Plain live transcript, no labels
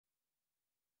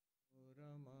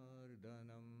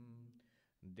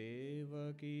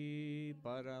Devaki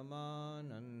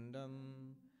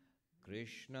Paramanandam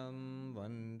Krishnam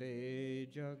Vande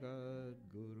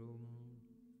Jagadgurum.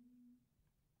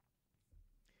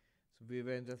 So we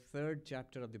were in the third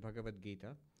chapter of the Bhagavad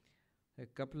Gita. A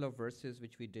couple of verses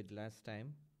which we did last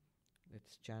time.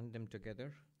 Let's chant them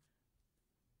together.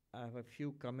 I have a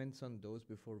few comments on those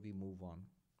before we move on.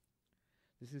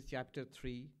 This is chapter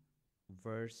 3,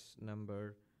 verse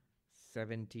number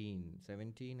 17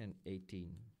 and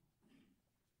 18.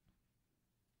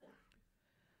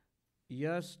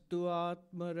 Yastu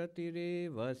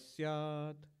atmaratireva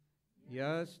syat,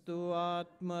 yastu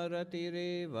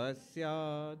atmaratireva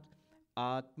syat,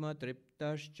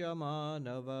 atmatriptascha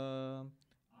manava,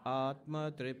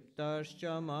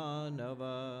 atmatriptascha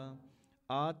manava,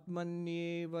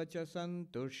 atmanyeva cha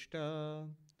santushta,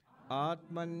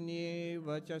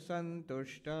 atmanyeva cha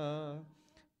santushta,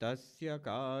 tasya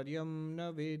kāryaṁ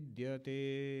na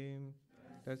vidyate,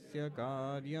 tasya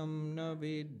kāryaṁ na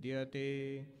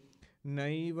vidyate,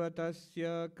 naiva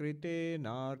tasya krite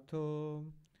nartho,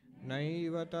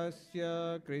 naiva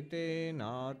tasya krite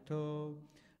nartho,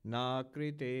 na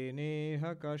krite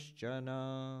neha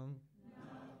kaścana,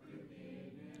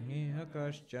 neha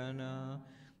kaścana,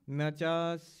 na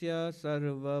chasya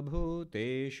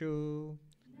sarvabhuteshu,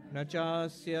 na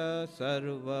chasya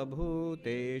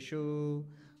sarvabhuteshu,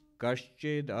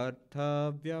 kaśchid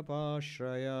artha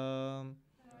vyapashraya,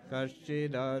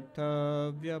 kaśchid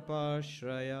artha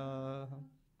vyapashraya.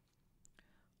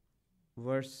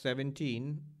 Verse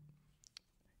 17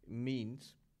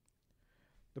 means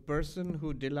the person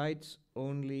who delights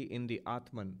only in the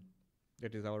Atman,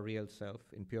 that is our real self,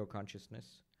 in pure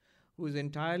consciousness, who is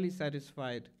entirely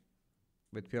satisfied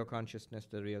with pure consciousness,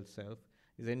 the real self,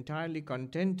 is entirely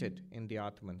contented in the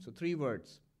Atman. So 3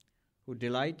 words: who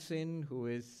delights in, who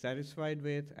is satisfied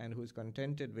with, and who is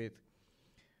contented with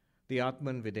the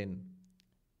Atman within.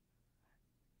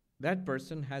 That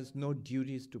person has no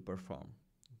duties to perform.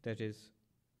 That is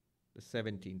the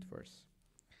 17th verse.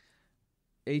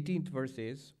 18th verse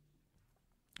is,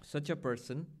 such a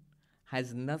person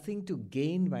has nothing to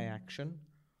gain by action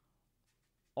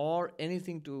or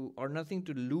nothing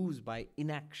to lose by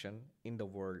inaction in the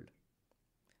world.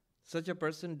 Such a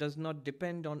person does not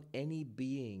depend on any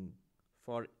being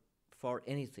for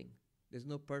anything. There's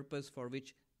no purpose for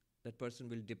which that person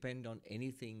will depend on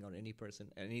anything or any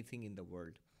person, anything in the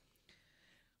world.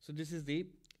 So this is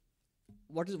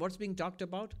what's being talked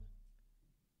about.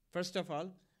 First of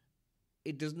all,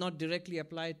 it does not directly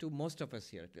apply to most of us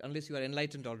here, unless you are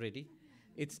enlightened already.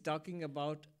 It's talking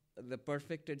about the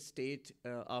perfected state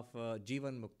of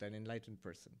Jivan Mukta, an enlightened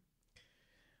person.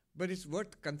 But it's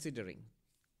worth considering,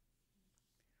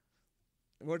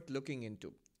 worth looking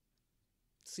into.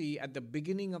 See, at the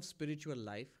beginning of spiritual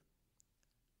life,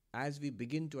 as we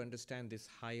begin to understand this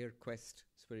higher quest,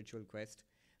 spiritual quest,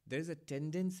 there is a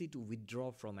tendency to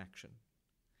withdraw from action.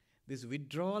 This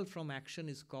withdrawal from action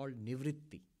is called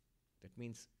nivritti. That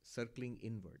means circling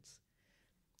inwards.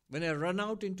 When I run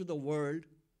out into the world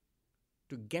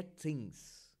to get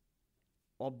things,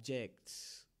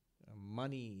 objects,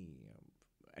 money,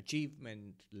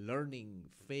 achievement,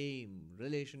 learning, fame,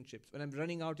 relationships, when I'm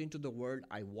running out into the world,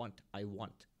 I want.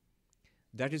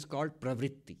 That is called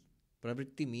pravritti.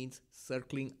 Pravritti means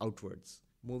circling outwards,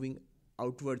 moving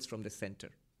outwards from the center.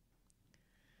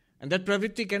 And that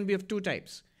pravritti can be of 2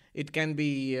 types. It can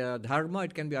be dharma,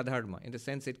 it can be adharma. In the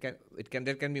sense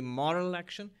there can be moral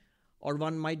action, or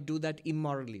one might do that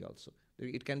immorally also.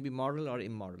 It can be moral or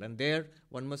immoral. And there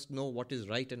one must know what is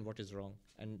right and what is wrong,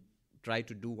 and try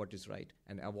to do what is right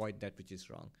and avoid that which is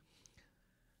wrong.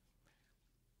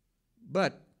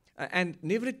 But, and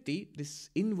nivritti, this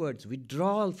inwards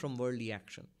withdrawal from worldly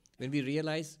action, when we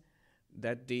realize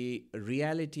that the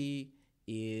reality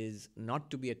is not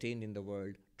to be attained in the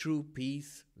world, true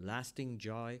peace, lasting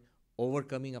joy,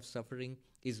 overcoming of suffering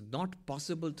is not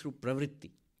possible through pravritti,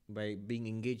 by being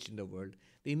engaged in the world,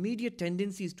 the immediate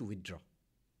tendency is to withdraw.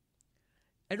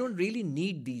 I don't really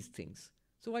need these things,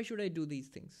 so why should I do these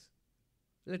things?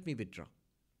 Let me withdraw.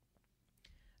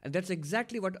 And that's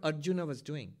exactly what Arjuna was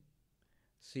doing.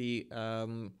 See,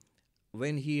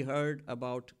 when he heard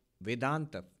about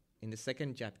Vedanta in the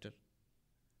 2nd chapter,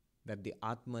 that the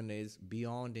Atman is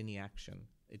beyond any action,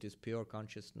 it is pure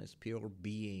consciousness, pure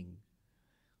being,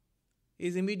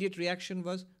 his immediate reaction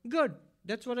was, good,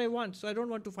 that's what I want, so I don't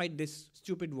want to fight this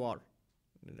stupid war.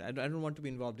 I don't want to be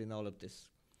involved in all of this.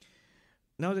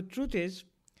 Now the truth is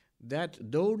that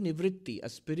though nivritti, a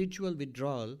spiritual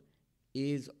withdrawal,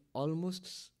 is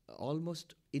almost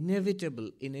inevitable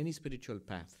in any spiritual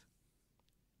path.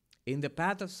 In the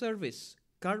path of service,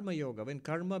 karma yoga, when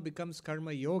karma becomes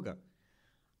karma yoga,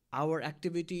 our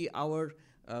activity, our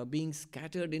being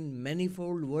scattered in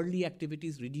manifold worldly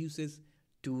activities reduces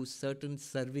to certain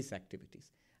service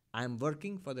activities. I'm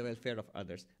working for the welfare of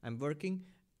others. I'm working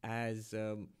as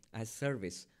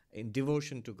service, in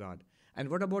devotion to God. And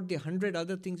what about the 100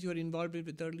 other things you were involved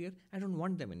with earlier? I don't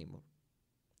want them anymore.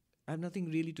 I have nothing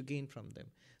really to gain from them.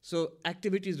 So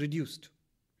activity is reduced.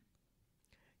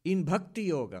 In Bhakti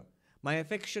Yoga, my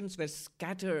affections were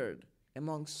scattered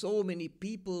among so many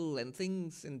people and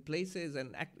things and places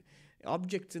and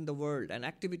objects in the world and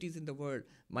activities in the world.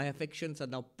 My affections are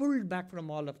now pulled back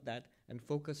from all of that and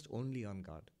focused only on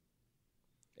God.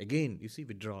 Again, you see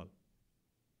withdrawal.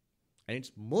 And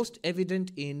it's most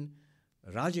evident in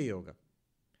Raja Yoga.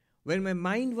 When my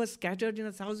mind was scattered in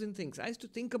 1,000 things, I used to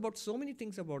think about so many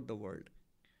things about the world.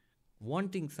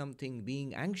 Wanting something,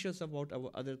 being anxious about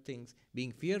other things,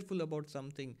 being fearful about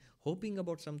something, hoping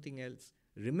about something else,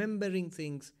 remembering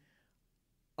things,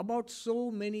 about so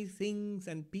many things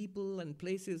and people and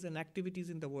places and activities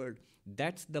in the world.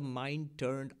 That's the mind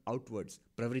turned outwards,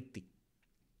 pravritti.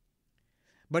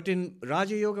 But in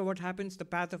Raja Yoga, what happens? The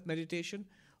path of meditation,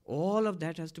 all of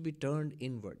that has to be turned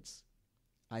inwards.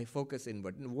 I focus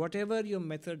inward. Whatever your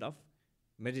method of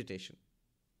meditation,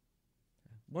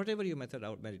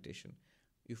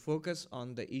 you focus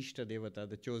on the Ishta Devata,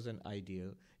 the chosen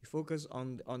ideal. You focus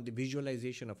on the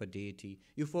visualization of a deity.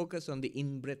 You focus on the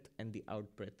in-breath and the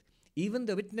out-breath. Even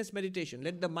the witness meditation,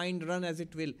 let the mind run as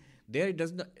it will. There it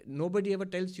does not. Nobody ever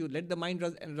tells you, let the mind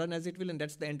run as it will, and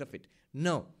that's the end of it.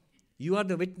 No, you are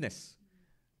the witness.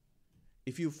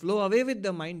 If you flow away with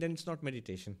the mind, then it's not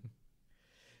meditation.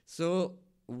 So,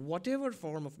 whatever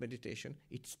form of meditation,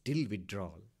 it's still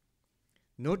withdrawal.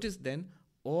 Notice then,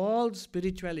 all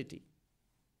spirituality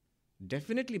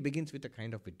definitely begins with a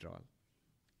kind of withdrawal,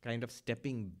 kind of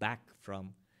stepping back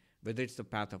from, whether it's the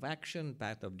path of action,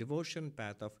 path of devotion,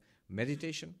 path of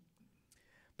meditation.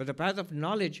 But the path of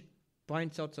knowledge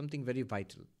points out something very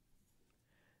vital.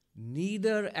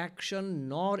 Neither action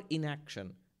nor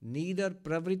inaction, neither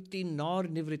pravritti nor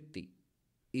nivritti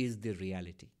is the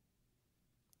reality.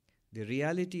 The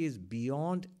reality is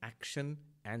beyond action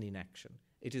and inaction.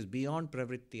 It is beyond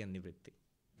pravritti and nivritti.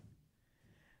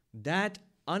 That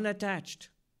unattached,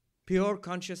 pure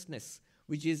consciousness,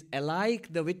 which is alike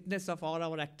the witness of all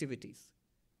our activities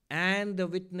and the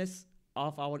witness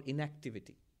of our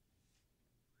inactivity,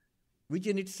 which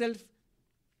in itself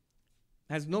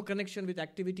has no connection with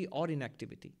activity or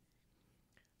inactivity.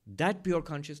 That pure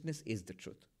consciousness is the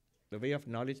truth. The way of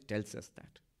knowledge tells us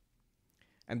that.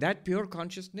 And that pure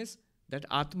consciousness, that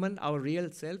Atman, our real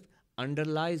self,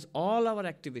 underlies all our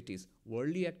activities,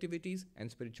 worldly activities and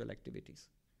spiritual activities.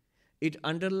 It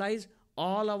underlies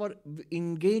all our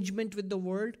engagement with the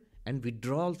world and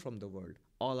withdrawal from the world,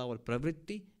 all our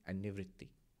pravritti and nivritti.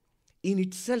 In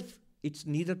itself, it's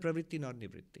neither pravritti nor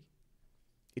nivritti.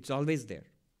 It's always there.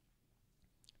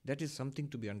 That is something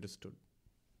to be understood.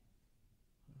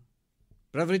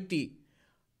 Pravritti,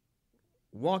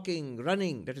 walking,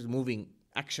 running, that is moving,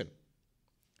 action.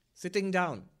 Sitting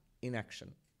down,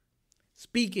 inaction.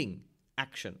 Speaking,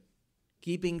 action.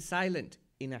 Keeping silent,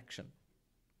 inaction.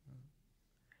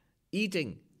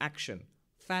 Eating, action.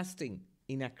 Fasting,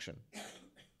 inaction.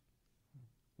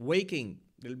 Waking,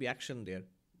 there will be action there.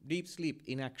 Deep sleep,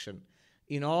 inaction.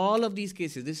 In all of these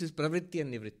cases, this is pravritti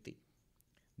and nivritti.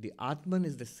 The Atman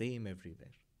is the same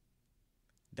everywhere.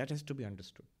 That has to be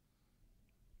understood.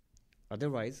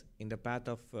 Otherwise, in the path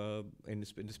of, in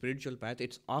the spiritual path,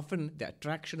 it's often the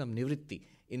attraction of nivritti.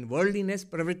 In worldliness,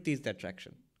 pravritti is the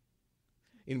attraction.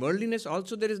 In worldliness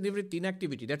also there is nivritti,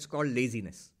 inactivity. That's called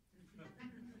laziness.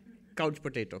 Couch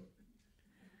potato.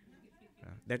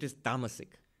 That is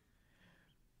tamasic.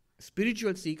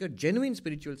 Spiritual seeker, genuine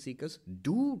spiritual seekers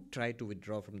do try to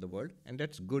withdraw from the world, and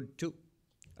that's good too.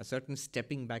 A certain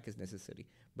stepping back is necessary.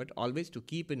 But always to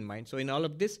keep in mind, so in all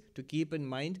of this, to keep in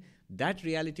mind that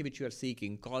reality which you are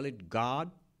seeking, call it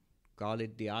God, call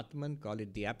it the Atman, call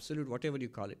it the Absolute, whatever you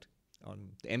call it,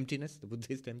 the emptiness, the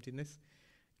Buddhist emptiness,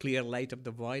 clear light of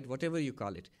the void, whatever you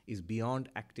call it, is beyond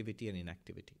activity and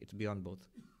inactivity. It's beyond both.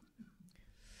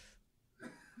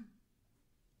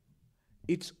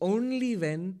 It's only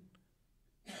when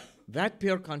that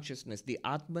pure consciousness, the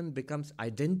Atman, becomes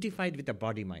identified with the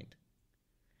body-mind,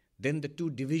 then the two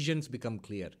divisions become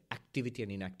clear, activity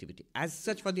and inactivity. As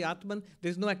such, for the Atman, there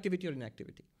is no activity or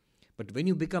inactivity. But when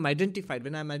you become identified,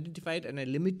 when I'm identified and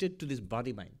I'm limited to this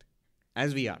body-mind,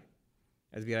 as we are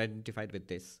identified with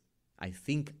this, I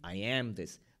think I am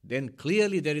this, then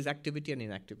clearly there is activity and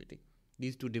inactivity.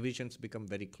 These two divisions become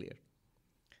very clear.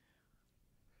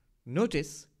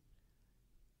 Notice,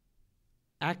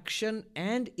 action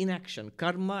and inaction,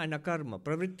 karma and akarma,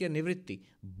 pravritti and nivritti,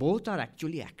 both are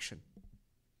actually action.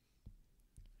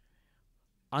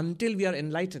 Until we are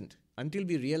enlightened, until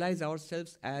we realize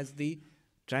ourselves as the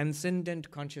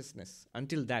transcendent consciousness,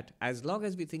 until that, as long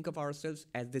as we think of ourselves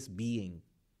as this being,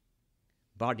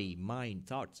 body, mind,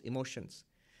 thoughts, emotions,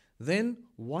 then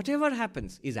whatever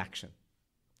happens is action,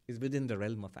 is within the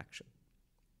realm of action.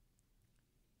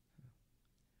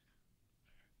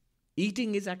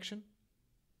 Eating is action.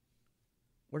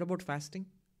 What about fasting?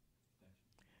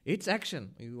 It's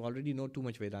action. You already know too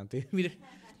much Vedanta.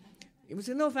 You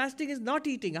say, no, fasting is not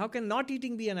eating. How can not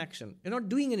eating be an action? You're not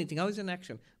doing anything. How is it an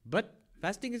action? But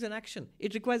fasting is an action.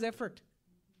 It requires effort.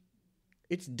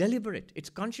 It's deliberate. It's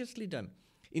consciously done.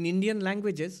 In Indian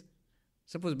languages,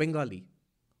 suppose Bengali,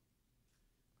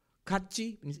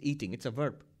 khachi means eating. It's a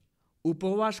verb.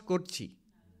 Upavash korchi.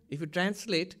 If you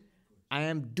translate, I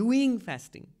am doing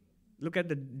fasting. Look at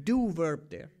the do verb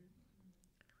there.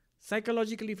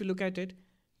 Psychologically, if you look at it,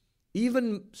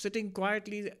 even sitting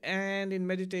quietly and in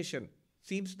meditation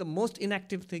seems the most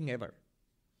inactive thing ever.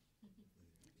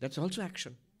 That's also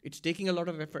action. It's taking a lot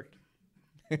of effort.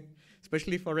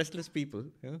 Especially for restless people.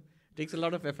 It takes a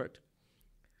lot of effort.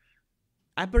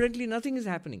 Apparently nothing is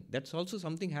happening. That's also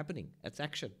something happening. That's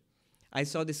action. I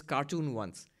saw this cartoon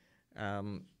once.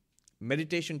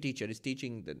 Meditation teacher is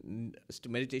teaching the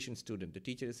meditation student. The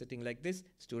teacher is sitting like this.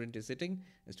 Student is sitting.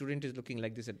 The student is looking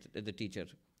like this at the teacher.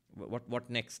 What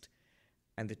next?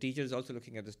 And the teacher is also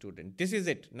looking at the student. This is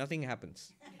it. Nothing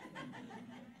happens.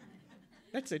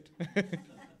 That's it.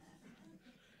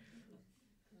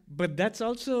 But that's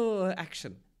also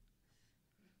action.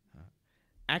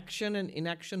 Action and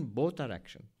inaction, both are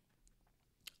action.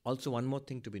 Also, one more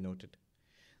thing to be noted.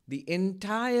 The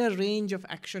entire range of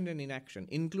action and inaction,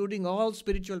 including all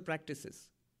spiritual practices,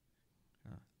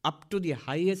 up to the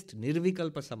highest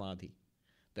nirvikalpa samadhi,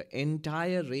 the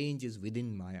entire range is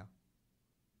within Maya.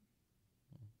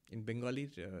 In Bengali,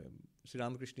 Sri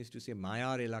Ramakrishna used to say,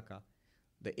 Maya elaka,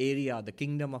 the area, the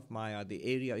kingdom of Maya, the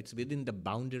area, it's within the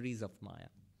boundaries of Maya.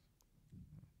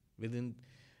 Within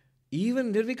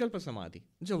even nirvikalpa samadhi.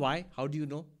 So why? How do you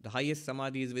know? The highest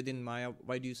samadhi is within Maya.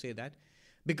 Why do you say that?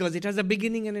 Because it has a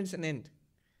beginning and it's an end.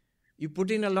 You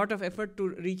put in a lot of effort to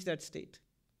reach that state.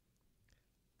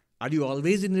 Are you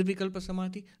always in nirvikalpa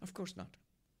samadhi? Of course not.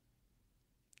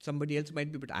 Somebody else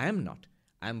might be, but I am not.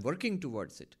 I am working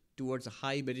towards it, towards a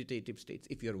high meditative state.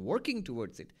 If you're working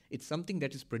towards it, it's something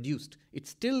that is produced. It's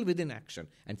still within action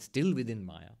and still within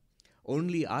Maya.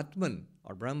 Only Atman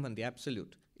or Brahman, the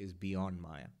Absolute, is beyond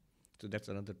Maya. So that's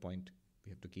another point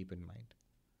we have to keep in mind.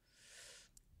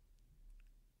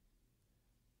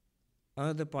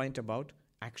 Another point about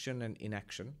action and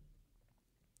inaction.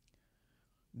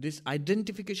 This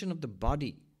identification of the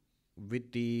body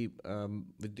with the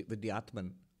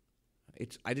Atman.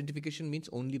 Its identification means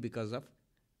only because of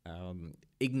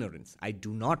ignorance. I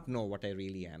do not know what I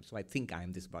really am, so I think I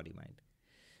am this body-mind.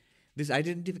 This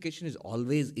identification is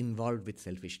always involved with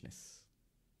selfishness.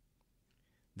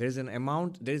 There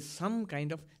is some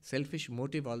kind of selfish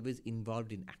motive always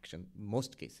involved in action,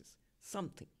 most cases.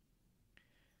 Something.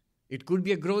 It could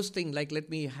be a gross thing, like let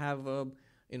me have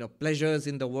pleasures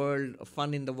in the world,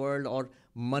 fun in the world, or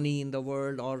money in the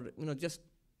world, or just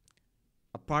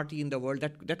a party in the world.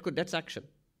 That's action.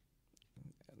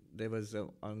 There was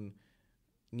on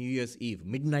New Year's Eve,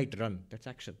 midnight run. That's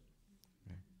action.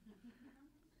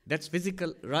 That's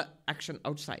physical action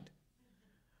outside.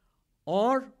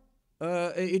 Or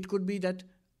it could be that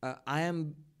I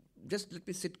am just let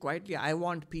me sit quietly. I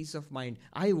want peace of mind.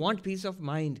 I want peace of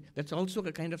mind. That's also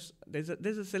a kind of there's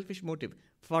a selfish motive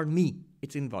for me.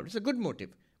 It's involved. It's a good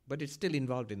motive, but it's still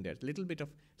involved in there. A little bit of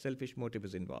selfish motive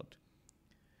is involved.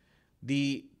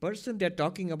 The person they're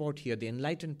talking about here, the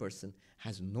enlightened person,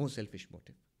 has no selfish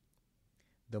motive.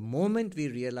 The moment we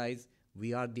realize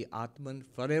we are the Atman,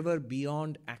 forever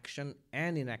beyond action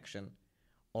and inaction,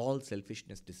 all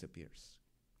selfishness disappears.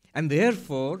 And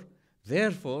therefore,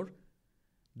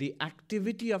 the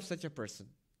activity of such a person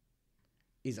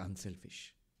is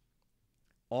unselfish.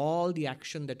 All the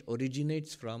action that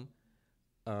originates from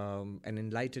an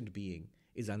enlightened being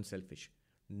is unselfish.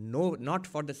 No, not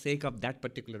for the sake of that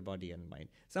particular body and mind.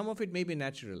 Some of it may be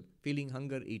natural, feeling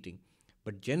hunger, eating.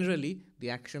 But generally, the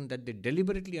action that they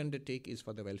deliberately undertake is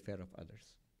for the welfare of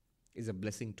others, is a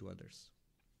blessing to others.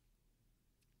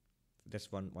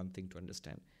 That's one thing to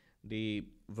understand. The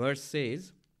verse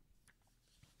says,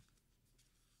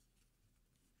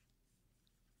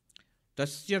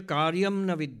 Tasya kāryaṁ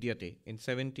na vidyate, in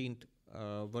 17th,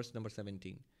 verse number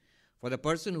 17. For the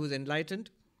person who is enlightened,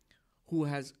 who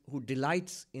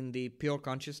delights in the pure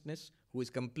consciousness, who is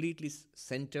completely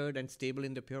centered and stable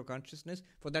in the pure consciousness,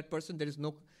 for that person there is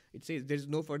no, it says there is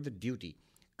no further duty.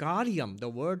 Kāryaṁ, the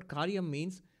word kāryaṁ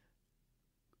means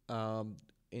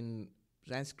in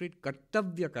Sanskrit,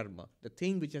 kartavya karma, the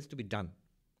thing which has to be done.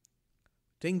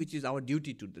 Thing which is our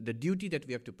duty to, the duty that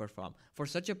we have to perform. For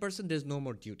such a person, there is no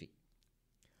more duty.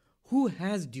 Who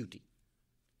has duty?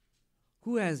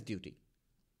 Who has duty?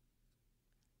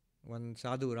 One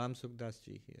sadhu, Ram Sukdas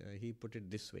ji, he put it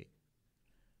this way.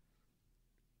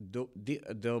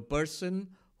 The person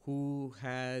who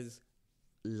has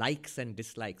likes and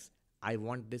dislikes, I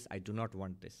want this, I do not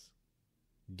want this.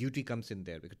 Duty comes in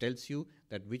there because it tells you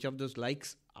that which of those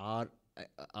likes are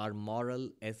moral,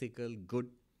 ethical, good,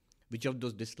 which of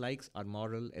those dislikes are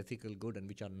moral, ethical, good, and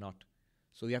which are not.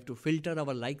 So we have to filter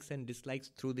our likes and dislikes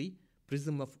through the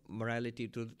prism of morality,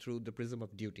 through the prism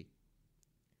of duty,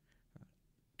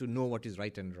 to know what is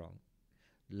right and wrong.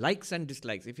 Likes and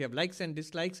dislikes. If you have likes and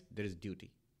dislikes, there is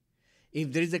duty.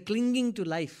 If there is a clinging to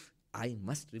life, I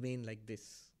must remain like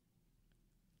this,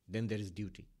 then there is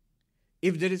duty.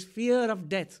 If there is fear of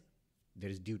death, there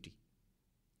is duty.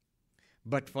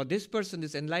 But for this person,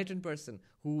 this enlightened person,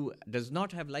 who does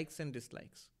not have likes and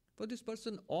dislikes, for this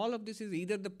person, all of this is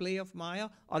either the play of Maya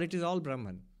or it is all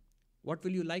Brahman. What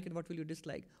will you like and what will you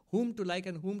dislike? Whom to like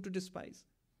and whom to despise?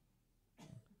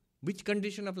 Which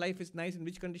condition of life is nice and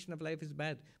which condition of life is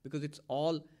bad? Because it's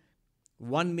all,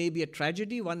 one may be a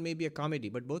tragedy, one may be a comedy,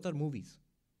 but both are movies.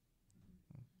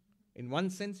 In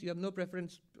one sense, you have no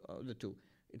preference of the two.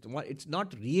 It's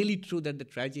not really true that the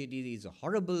tragedy is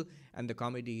horrible and the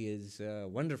comedy is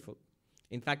wonderful.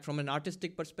 In fact, from an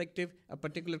artistic perspective, a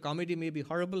particular comedy may be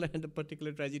horrible and a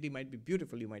particular tragedy might be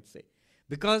beautiful, you might say.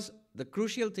 Because the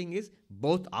crucial thing is,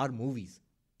 both are movies.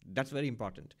 That's very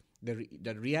important.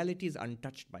 The reality is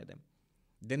untouched by them.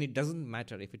 Then it doesn't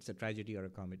matter if it's a tragedy or a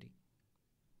comedy.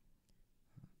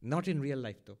 Not in real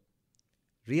life though.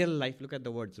 Real life, look at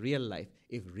the words, real life.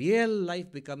 If real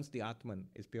life becomes the Atman,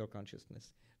 is pure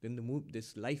consciousness, then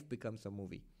this life becomes a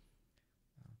movie.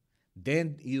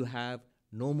 Then you have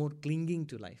no more clinging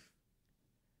to life.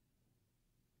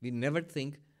 We never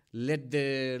think, let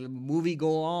the movie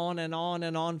go on and on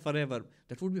and on forever.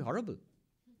 That would be horrible.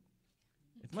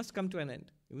 It must come to an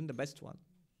end, even the best one.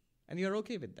 And you're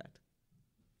okay with that.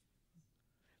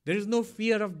 There is no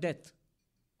fear of death.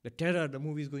 The terror, the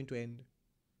movie is going to end.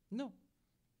 No.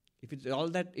 If it's all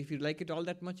that, if you like it all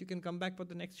that much, you can come back for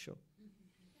the next show.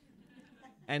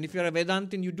 And if you're a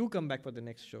Vedantin, you do come back for the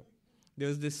next show. There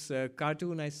was this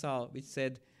cartoon I saw which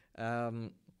said,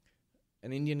 an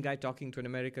Indian guy talking to an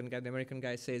American guy. The American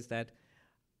guy says that,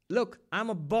 look,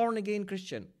 I'm a born-again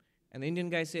Christian. And the Indian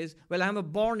guy says, well, I'm a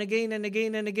born again and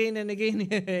again and again and again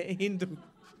Hindu.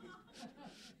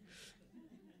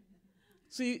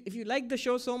 So if you like the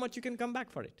show so much, you can come back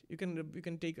for it. You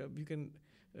can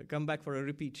come back for a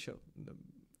repeat show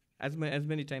as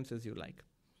many times as you like.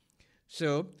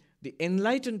 So the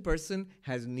enlightened person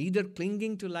has neither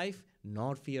clinging to life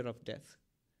nor fear of death.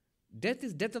 Death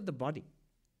is death of the body.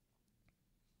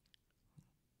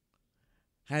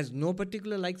 Has no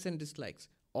particular likes and dislikes.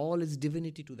 All is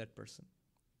divinity to that person.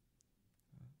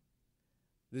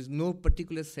 There's no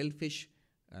particular selfish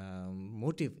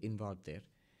motive involved there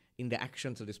in the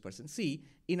actions of this person. See,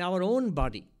 in our own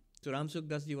body, so Ram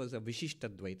Sukdas ji was a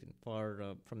Vishishtadvaitin.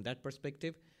 From that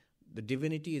perspective, the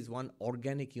divinity is one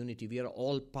organic unity. We are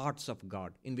all parts of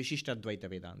God in Vishishtadvaita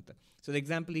Vedanta. So the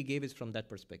example he gave is from that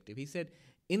perspective. He said,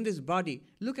 in this body,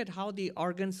 look at how the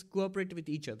organs cooperate with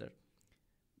each other.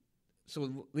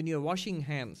 So when you're washing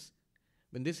hands,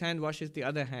 when this hand washes the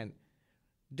other hand,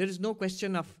 there is no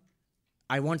question of,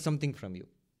 I want something from you.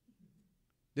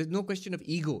 There's no question of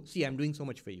ego. See, I'm doing so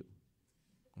much for you.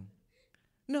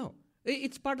 No.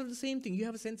 It's part of the same thing. You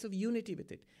have a sense of unity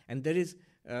with it. And there is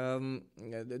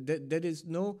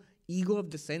no ego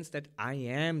of the sense that I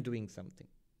am doing something.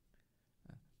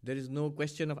 There is no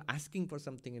question of asking for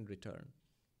something in return.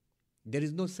 There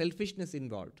is no selfishness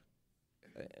involved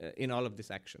in all of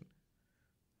this action.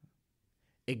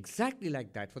 Exactly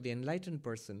like that, for the enlightened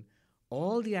person,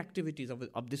 all the activities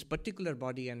of this particular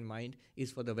body and mind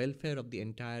is for the welfare of the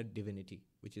entire divinity,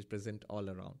 which is present all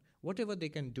around. Whatever they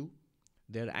can do,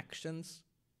 their actions,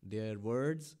 their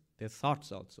words, their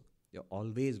thoughts also, they're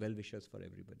always well-wishers for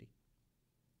everybody.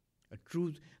 A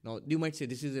truth. Now, you might say,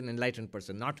 this is an enlightened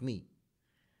person, not me.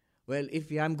 Well,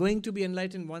 if I'm going to be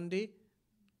enlightened one day,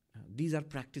 these are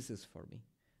practices for me.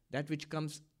 That which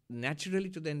comes naturally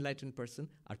to the enlightened person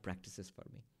are practices for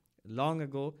me. Long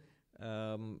ago,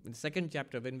 in the second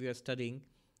chapter, when we are studying,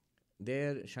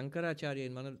 there Shankaracharya,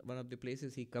 in one of the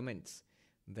places, he comments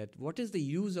that what is the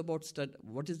use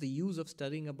of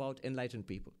studying about enlightened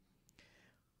people?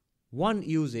 One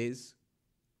uses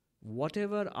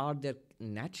whatever are their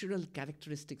natural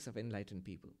characteristics of enlightened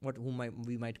people,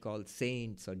 we might call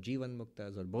saints or jivan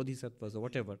muktas or bodhisattvas or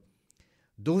whatever.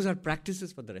 Those are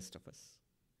practices for the rest of us.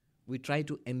 We try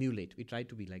to emulate, we try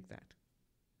to be like that.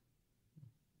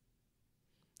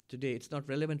 Today, it's not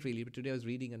relevant really, but today I was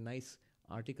reading a nice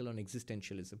article on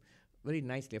existentialism. Very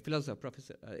nicely, a philosopher,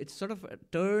 professor. It's sort of a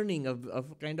turning of a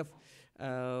kind of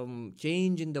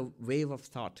change in the wave of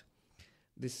thought.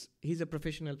 He's a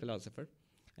professional philosopher,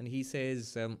 and he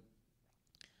says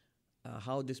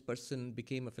how this person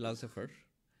became a philosopher,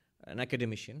 an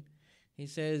academician. He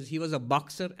says he was a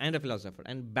boxer and a philosopher,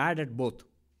 and bad at both.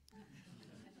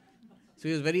 So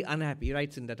he was very unhappy. He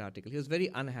writes in that article, he was very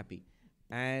unhappy,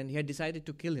 and he had decided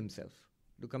to kill himself,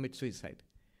 to commit suicide.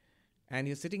 And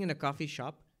he was sitting in a coffee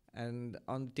shop, and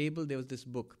on the table there was this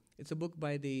book. It's a book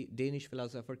by the Danish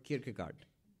philosopher Kierkegaard,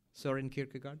 Søren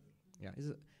Kierkegaard. Yeah,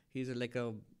 he's like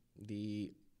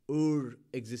the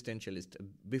existentialist.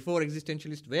 Before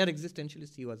existentialist, where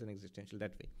existentialist, he was an existential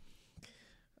that way.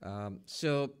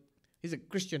 So he's a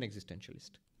Christian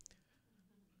existentialist.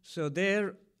 So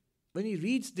there, when he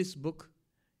reads this book,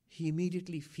 he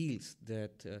immediately feels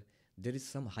that there is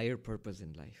some higher purpose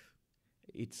in life.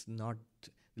 It's not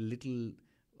little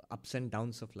ups and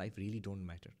downs of life really don't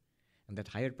matter. And that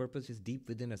higher purpose is deep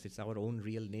within us. It's our own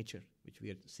real nature, which we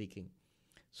are seeking.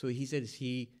 So he says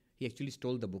he actually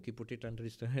stole the book. He put it under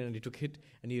his tongue and he took it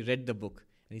and he read the book.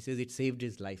 And he says it saved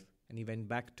his life. And he went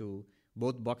back to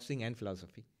both boxing and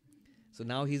philosophy. So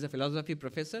now he's a philosophy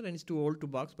professor and he's too old to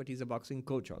box, but he's a boxing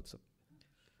coach also.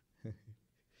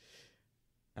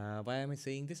 Why am I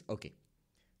saying this? Okay.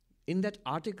 In that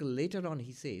article later on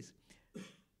he says,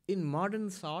 in modern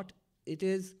thought, it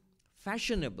is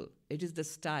fashionable. It is the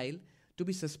style to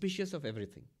be suspicious of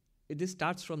everything. This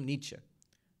starts from Nietzsche.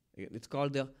 It's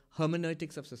called the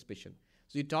hermeneutics of suspicion.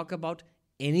 So you talk about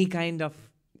any kind of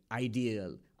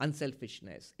ideal,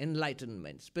 unselfishness,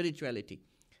 enlightenment, spirituality.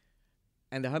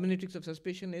 And the hermeneutics of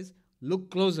suspicion is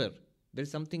look closer. There's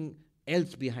something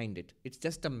else behind it. It's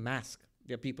just a mask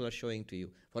that people are showing to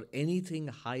you. For anything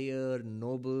higher,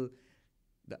 noble,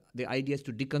 the idea is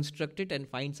to deconstruct it and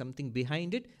find something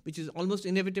behind it, which is almost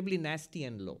inevitably nasty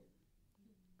and low.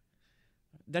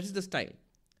 That is the style.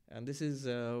 And this is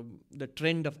the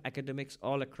trend of academics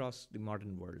all across the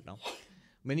modern world now.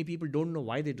 Many people don't know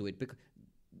why they do it, because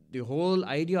the whole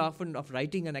idea often of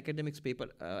writing an academic paper,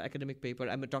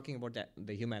 I'm talking about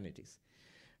the humanities.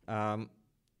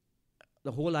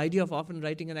 The whole idea of often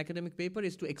writing an academic paper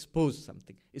is to expose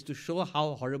something, is to show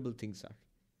how horrible things are.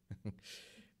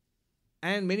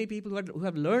 And many people who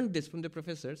have learned this from the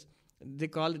professors,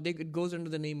 it goes under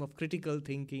the name of critical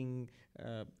thinking.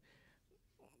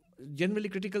 Generally,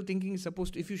 critical thinking is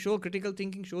supposed to, if you show critical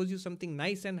thinking shows you something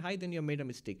nice and high, then you have made a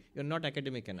mistake. You're not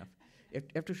academic enough. You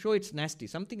have to show it's nasty.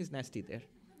 Something is nasty there.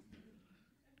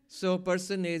 So a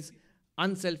person is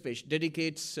unselfish,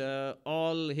 dedicates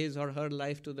all his or her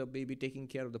life to the baby, taking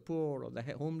care of the poor or the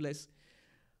homeless.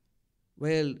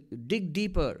 Well, dig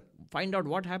deeper. Find out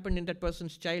what happened in that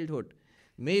person's childhood.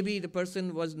 Maybe the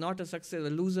person was not a success, a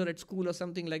loser at school or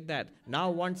something like that.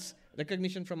 Now wants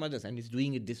recognition from others and is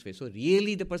doing it this way. So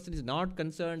really the person is not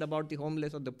concerned about the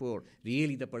homeless or the poor.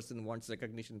 Really the person wants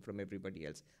recognition from everybody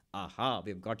else. Aha,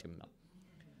 we've got him now.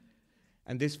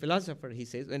 And this philosopher, he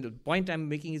says, and the point I'm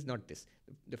making is not this.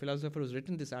 The philosopher who's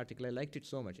written this article, I liked it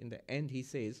so much. In the end, he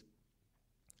says,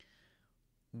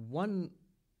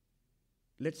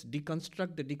 let's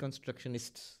deconstruct the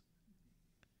deconstructionists.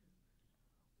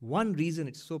 One reason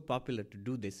it's so popular to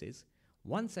do this is,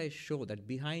 once I show that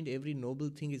behind every noble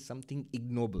thing is something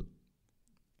ignoble,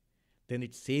 then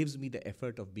it saves me the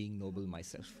effort of being noble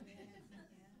myself.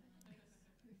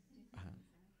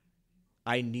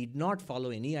 I need not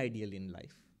follow any ideal in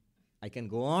life. I can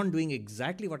go on doing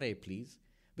exactly what I please,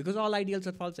 because all ideals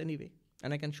are false anyway.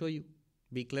 And I can show you,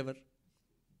 be clever.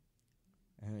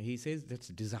 He says that's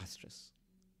disastrous.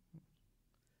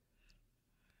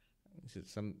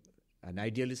 An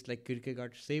idealist like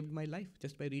Kierkegaard saved my life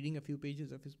just by reading a few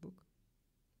pages of his book.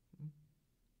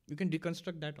 You can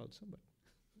deconstruct that also. But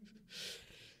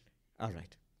all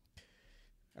right.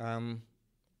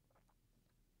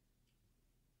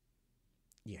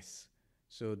 Yes.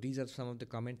 So these are some of the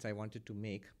comments I wanted to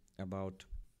make about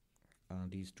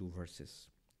these two verses.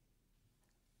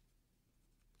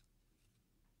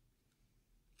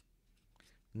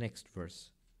 Next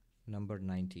verse, number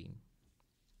 19.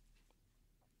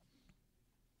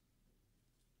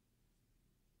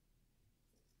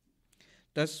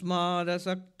 Tasmād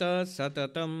asaktaḥ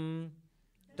satataṁ,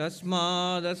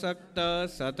 tasmād asaktaḥ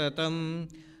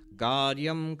satataṁ,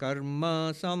 kāryaṁ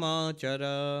karma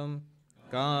samāchara,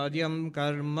 kāryaṁ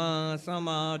karma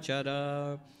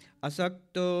samāchara,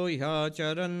 asakto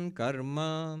hyācharan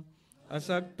karma,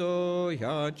 asakto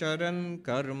hyācharan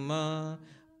karma,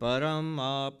 param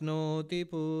āpnoti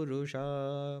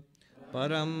pūruṣhaḥ,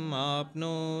 param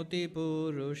āpnoti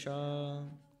pūruṣhaḥ.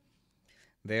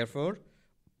 Therefore,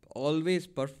 always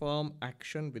perform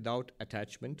action without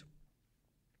attachment.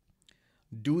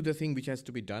 Do the thing which has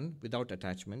to be done without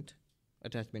attachment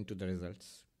to the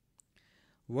results.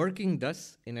 Working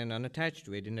thus in an unattached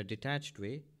way, in a detached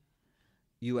way,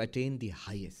 you attain the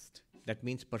highest. That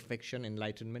means perfection,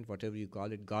 enlightenment, whatever you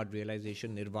call it, God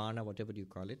realization, nirvana, whatever you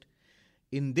call it.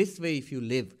 In this way, if you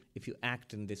live, if you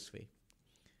act in this way.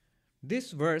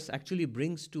 This verse actually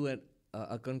brings to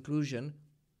a conclusion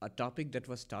a topic that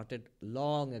was started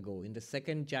long ago. In the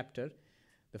second chapter,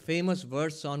 the famous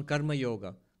verse on karma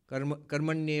yoga,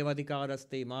 karmaṇaiva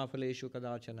adhikaraste ma phaleshu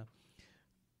kadachana,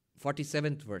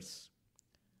 47th verse,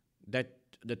 that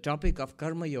the topic of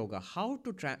karma yoga, how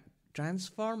to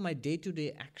transform my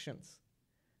day-to-day actions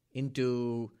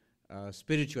into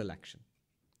spiritual action.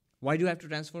 Why do I have to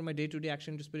transform my day-to-day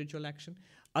action into spiritual action?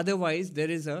 Otherwise, there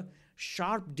is a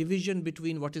sharp division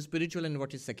between what is spiritual and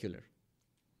what is secular.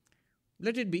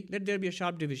 Let there be a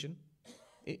sharp division.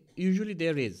 Usually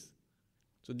there is.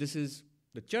 So this is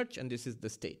the church and this is the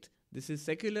state. This is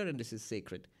secular and this is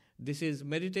sacred. This is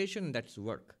meditation and that's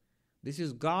work. This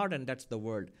is God and that's the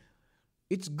world.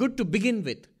 It's good to begin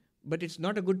with, but it's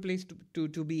not a good place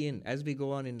to be in as we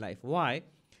go on in life. Why?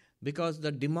 Because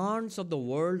the demands of the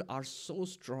world are so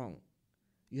strong.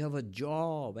 You have a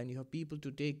job and you have people to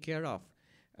take care of.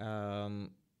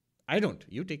 I don't.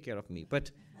 You take care of me. But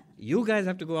you guys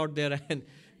have to go out there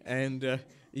and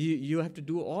you have to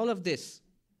do all of this.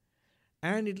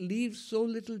 And it leaves so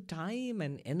little time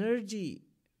and energy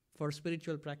for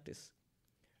spiritual practice.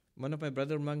 One of my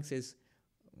brother monks is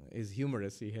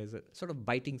humorous. He has a sort of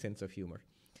biting sense of humor.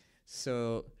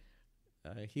 So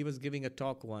he was giving a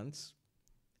talk once.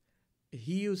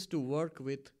 He used to work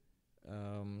with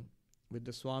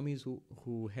the Swamis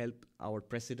who help our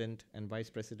president and vice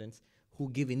presidents who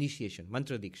give initiation,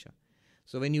 mantra diksha.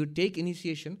 So when you take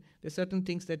initiation, there are certain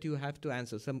things that you have to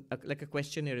answer. Like a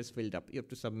questionnaire is filled up. You have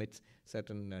to submit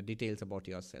certain details about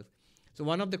yourself. So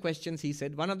one of the questions, he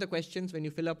said, when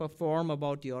you fill up a form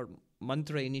about your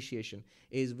mantra initiation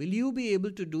is, will you be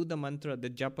able to do the mantra, the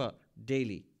japa,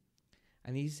 daily?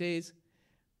 And he says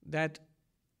that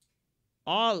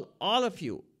all of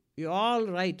you all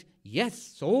write, yes,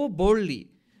 so boldly.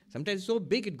 Sometimes so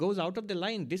big it goes out of the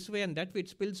line, this way and that way it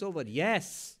spills over.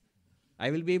 Yes,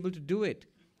 I will be able to do it.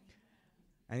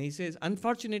 And he says,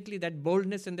 unfortunately, that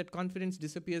boldness and that confidence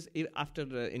disappears after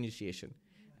the initiation.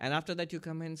 And after that you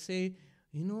come and say,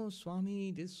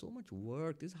 Swami, there's so much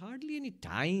work. There's hardly any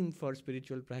time for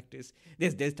spiritual practice.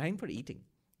 There's time for eating.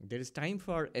 There is time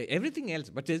for everything else,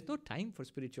 but there's no time for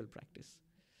spiritual practice.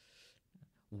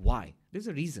 Why? There's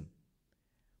a reason.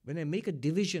 When I make a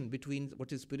division between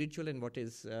what is spiritual and what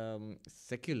is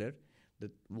secular,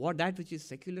 that which is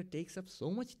secular takes up so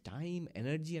much time,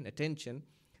 energy and attention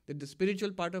that the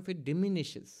spiritual part of it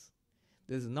diminishes.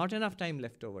 There's not enough time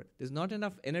left over. There's not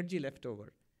enough energy left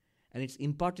over. And its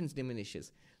importance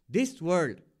diminishes. This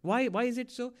world, why is it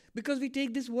so? Because we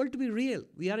take this world to be real.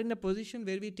 We are in a position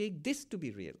where we take this to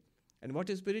be real. And what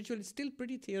is spiritual is still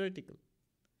pretty theoretical.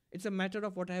 It's a matter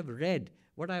of what I have read,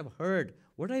 what I have heard,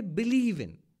 what I believe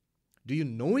in. Do you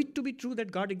know it to be true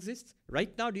that God exists?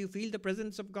 Right now, do you feel the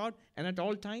presence of God and at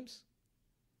all times?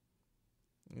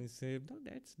 You say, no,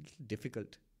 that's a little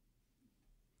difficult.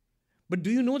 But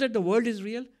do you know that the world is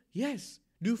real? Yes.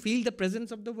 Do you feel the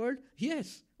presence of the world?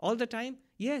 Yes. All the time?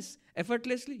 Yes.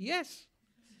 Effortlessly? Yes.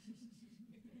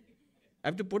 I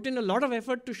have to put in a lot of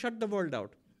effort to shut the world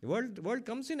out. The world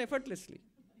comes in effortlessly.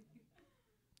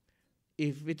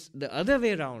 If it's the other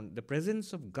way around, the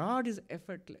presence of God is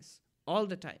effortless all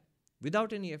the time,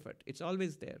 without any effort. It's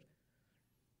always there.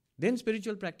 Then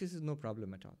spiritual practice is no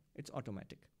problem at all. It's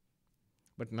automatic.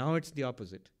 But now it's the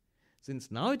opposite.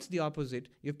 Since now it's the opposite,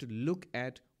 you have to look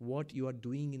at what you are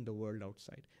doing in the world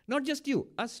outside. Not just you,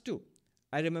 us too.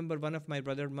 I remember one of my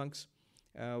brother monks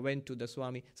went to the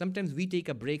Swami. Sometimes we take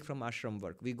a break from ashram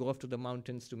work. We go off to the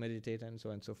mountains to meditate and so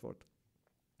on and so forth.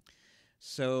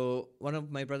 So one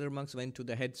of my brother monks went to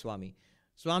the head Swami.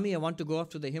 Swami, I want to go off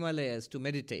to the Himalayas to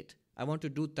meditate. I want to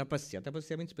do tapasya.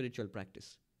 Tapasya means spiritual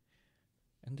practice.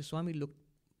 And the Swami looked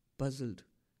puzzled.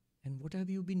 And what have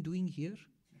you been doing here?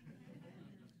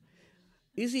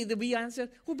 You see, we answer,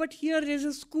 but here is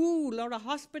a school or a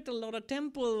hospital or a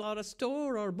temple or a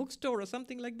store or bookstore or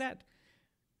something like that.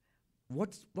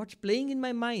 What's playing in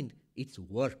my mind? It's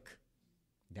work.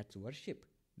 That's worship.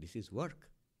 This is work.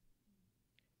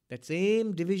 that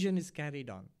same division is carried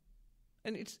on.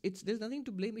 And there's nothing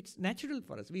to blame. It's natural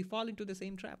for us. We fall into the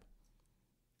same trap.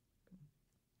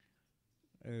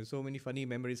 So many funny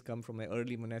memories come from my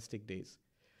early monastic days.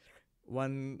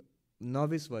 One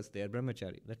novice was there,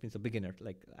 brahmachari. That means a beginner.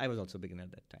 Like I was also a beginner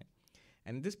at that time.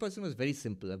 And this person was very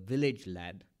simple, a village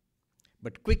lad,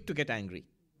 but quick to get angry.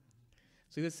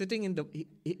 So he was sitting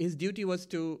his duty was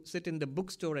to sit in the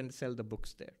bookstore and sell the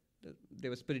books there. There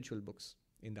were spiritual books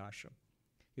in the ashram.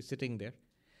 He's sitting there.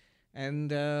 And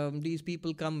these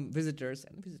people come, visitors,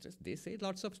 they say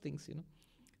lots of things,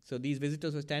 So these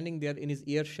visitors were standing there in his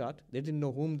earshot. They didn't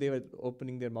know whom they were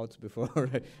opening their mouths before.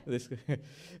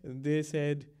 They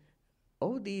said,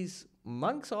 oh, these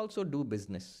monks also do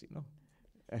business,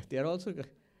 They are also,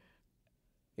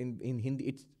 in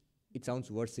Hindi, it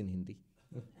sounds worse in Hindi.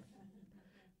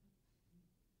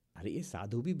 Are ye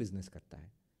sadhu bhi business karta hai.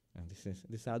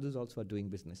 The sadhus also are doing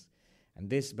business. And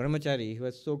this brahmachari, he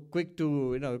was so quick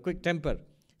to, quick temper,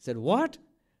 said, what?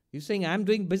 You're saying I'm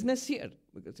doing business here?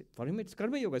 Because for him it's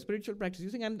karma yoga, spiritual practice.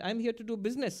 You're saying I'm here to do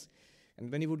business. And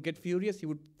when he would get furious, he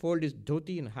would fold his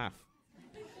dhoti in half.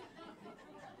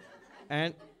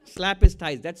 And slap his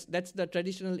thighs. That's the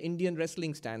traditional Indian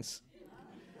wrestling stance.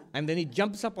 And then he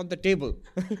jumps up on the table.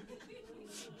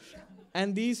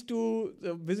 And these two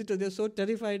visitors, they're so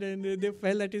terrified and they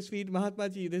fell at his feet. Mahatma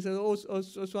ji, they said, oh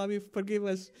Swami, forgive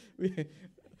us.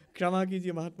 Kshama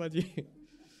kijiye Mahatma ji.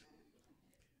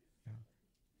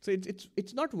 So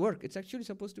it's not work. It's actually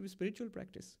supposed to be spiritual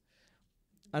practice.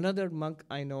 Another monk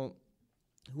I know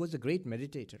who was a great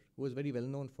meditator, who was very well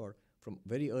known from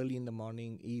very early in the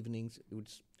morning, evenings, he would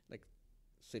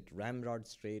sit ramrod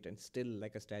straight and still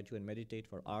like a statue and meditate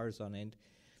for hours on end.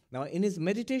 Now, in his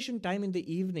meditation time in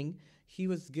the evening, he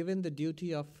was given the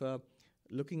duty of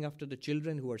looking after the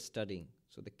children who are studying.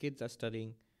 So the kids are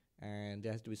studying, and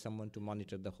there has to be someone to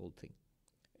monitor the whole thing.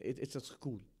 It's a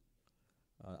school,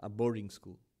 a boarding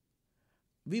school.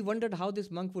 We wondered how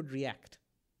this monk would react,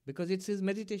 because it's his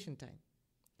meditation time.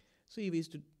 So he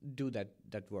used to do that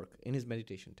work in his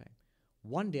meditation time.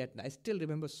 One day, I still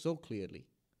remember so clearly,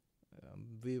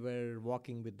 we were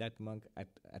walking with that monk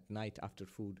at night after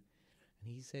food.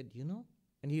 And he said,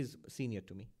 and he's senior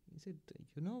to me. He said,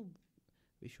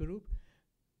 Vishwarup,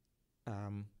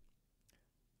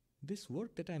 this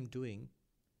work that I'm doing,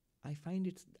 I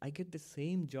find I get the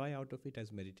same joy out of it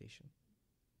as meditation.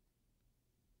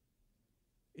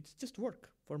 It's just work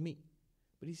for me.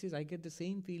 But he says, I get the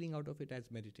same feeling out of it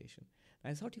as meditation.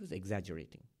 I thought he was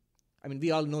exaggerating. I mean,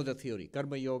 we all know the theory.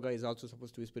 Karma yoga is also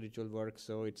supposed to be spiritual work,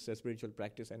 so it's a spiritual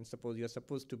practice, and you're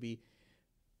supposed to be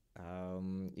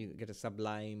you get a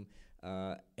sublime,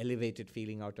 elevated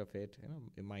feeling out of it.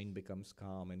 Your mind becomes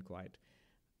calm and quiet.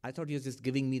 I thought he was just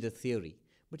giving me the theory,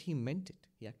 but he meant it.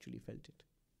 He actually felt it.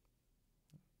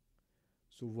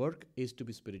 So work is to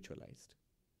be spiritualized.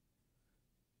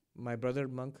 My brother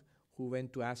monk who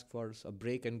went to ask for a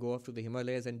break and go off to the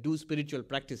Himalayas and do spiritual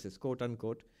practices, quote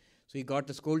unquote, so he got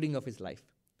the scolding of his life.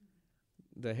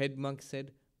 The head monk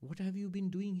said, what have you been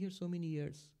doing here so many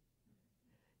years?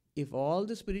 If all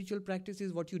the spiritual practice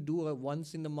is what you do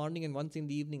once in the morning and once in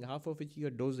the evening, half of which you're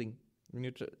dozing, when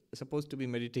you're supposed to be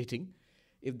meditating,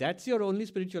 if that's your only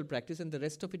spiritual practice and the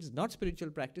rest of it is not spiritual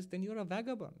practice, then you're a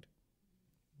vagabond.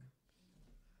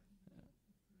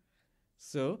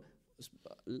 So,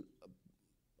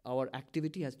 our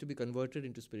activity has to be converted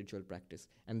into spiritual practice.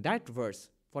 And that verse,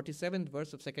 47th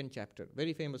verse of 2nd chapter,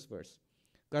 very famous verse,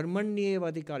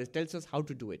 karmaṇaiva adhikāras, tells us how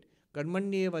to do it.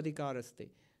 Karmaṇaiva adhikāraste.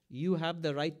 You have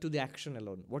the right to the action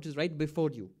alone. What is right before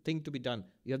you, thing to be done,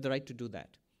 you have the right to do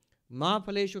that. Ma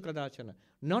phaleshu kadachana,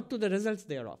 not to the results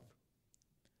thereof.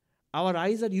 Our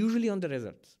eyes are usually on the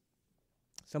results.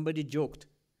 Somebody joked,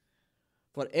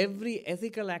 for every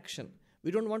ethical action,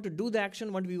 we don't want to do the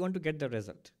action, but we want to get the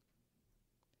result.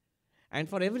 And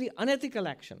for every unethical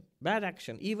action, bad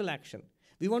action, evil action,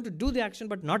 we want to do the action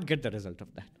but not get the result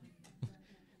of that.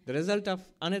 The result of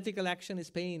unethical action is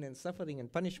pain and suffering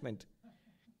and punishment.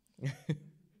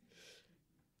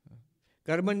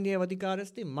 Karmaṇaiva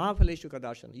adhikāraste ma phaleshu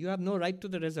kadāṣana. You have no right to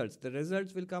the results. The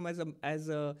results will come as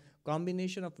a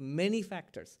combination of many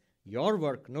factors. Your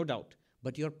work, no doubt,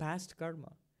 but your past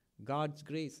karma, God's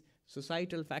grace,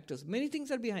 societal factors, many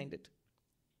things are behind it.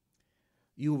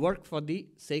 You work for the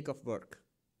sake of work.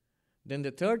 Then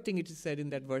the third thing it is said in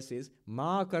that verse is,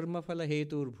 ma karma phala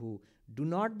hetur bhu. Do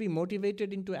not be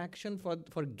motivated into action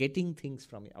for getting things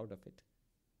out of it.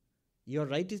 Your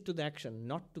right is to the action,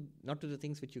 not to the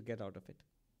things which you get out of it.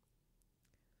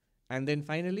 And then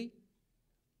finally,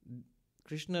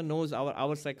 Krishna knows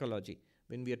our psychology.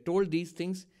 When we are told these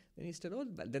things, then he said,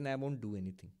 then I won't do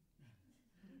anything.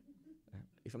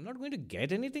 If I'm not going to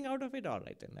get anything out of it, all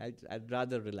right, then I'd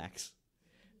rather relax.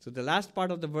 So the last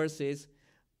part of the verse is,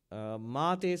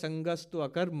 mate sangastu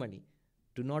akarmani.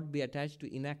 Do not be attached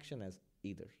to inaction as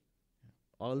either.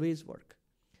 Always work.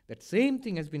 That same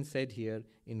thing has been said here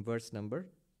in verse number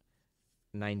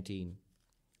 19.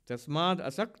 Tasmād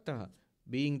asaktaḥ,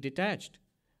 being detached.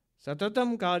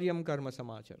 Satataṁ kāryaṁ karma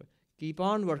samāchara. Keep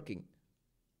on working.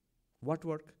 What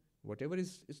work? Whatever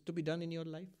is to be done in your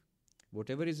life.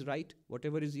 Whatever is right,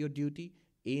 whatever is your duty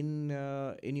in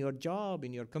your job,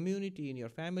 in your community, in your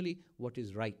family, what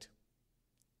is right.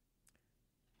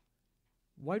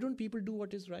 Why don't people do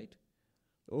what is right?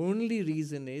 The only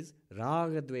reason is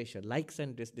raga dvesha, likes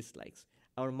and dislikes.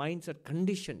 Our minds are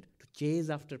conditioned to chase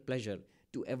after pleasure,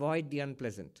 to avoid the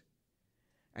unpleasant.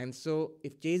 And so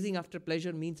if chasing after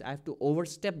pleasure means I have to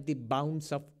overstep the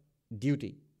bounds of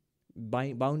duty,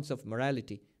 bounds of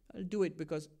morality, I'll do it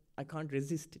because I can't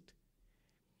resist it.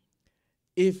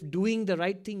 If doing the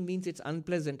right thing means it's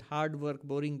unpleasant, hard work,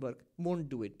 boring work, won't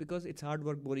do it because it's hard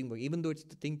work, boring work, even though it's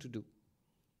the thing to do.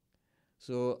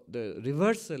 So the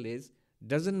reversal is,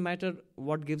 doesn't matter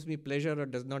what gives me pleasure or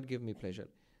does not give me pleasure.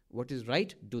 What is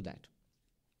right, do that.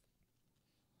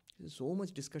 There's so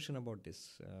much discussion about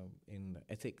this in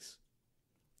ethics.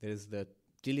 There is the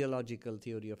teleological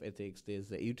theory of ethics, there is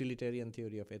the utilitarian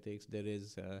theory of ethics, there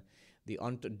is the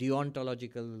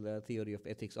deontological theory of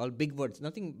ethics, all big words,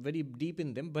 nothing very deep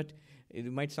in them, but it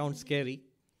might sound scary.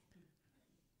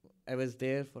 I was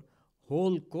there for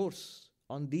whole course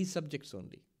on these subjects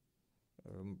only.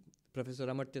 Professor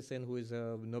Amartya Sen, who is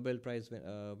a Nobel Prize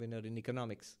winner in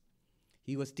economics,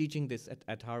 he was teaching this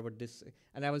at Harvard,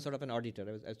 and I was sort of an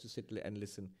auditor. I was to sit and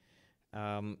listen.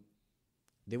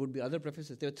 There would be other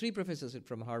professors. There were 3 professors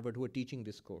from Harvard who were teaching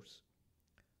this course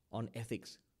on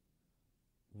ethics.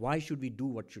 Why should we do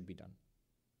what should be done?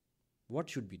 What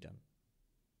should be done?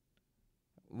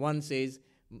 One says,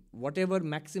 whatever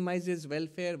maximizes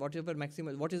welfare, what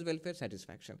is welfare?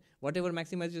 Satisfaction. Whatever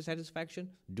maximizes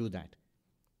satisfaction, do that.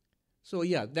 So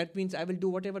yeah, that means I will do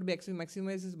whatever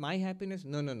maximizes my happiness.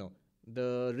 No.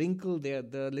 The wrinkle there,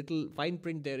 the little fine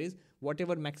print there is,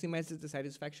 whatever maximizes the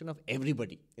satisfaction of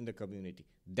everybody in the community,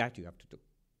 that you have to do.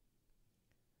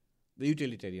 The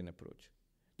utilitarian approach.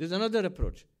 There's another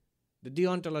approach, the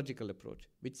deontological approach,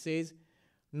 which says,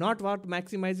 not what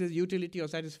maximizes utility or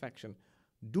satisfaction.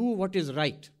 Do what is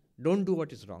right. Don't do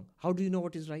what is wrong. How do you know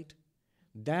what is right?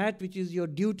 That which is your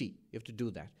duty, you have to do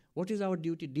that. What is our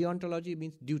duty? Deontology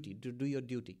means duty, to do your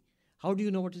duty. How do you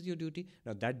know what is your duty?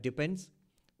 Now that depends.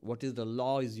 What is the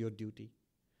law is your duty.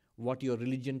 What your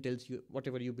religion tells you,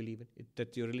 whatever you believe in,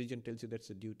 that your religion tells you, that's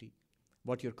the duty.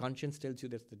 What your conscience tells you,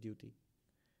 that's the duty.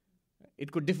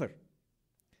 It could differ.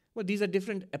 Well, these are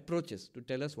different approaches to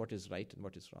tell us what is right and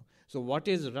what is wrong. So what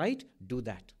is right, do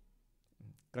that.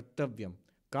 Kartavyam,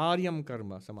 kāryaṁ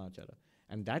karma samāchara.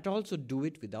 And that also do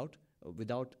it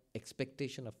without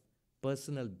expectation of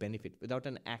personal benefit, without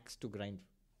an axe to grind.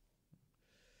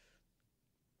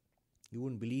 You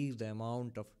wouldn't believe the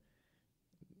amount of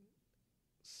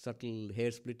subtle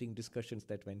hair-splitting discussions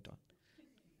that went on.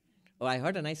 Oh, I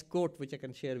heard a nice quote which I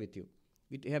can share with you.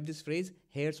 We have this phrase,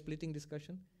 hair-splitting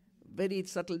discussion, very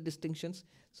subtle distinctions.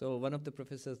 So one of the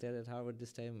professors there at Harvard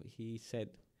this time, he said,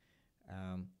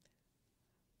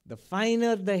 the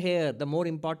finer the hair, the more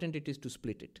important it is to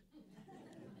split it.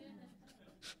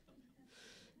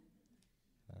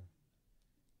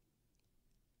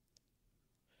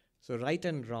 So right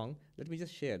and wrong, let me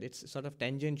just share. It's sort of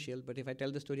tangential, but if I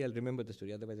tell the story, I'll remember the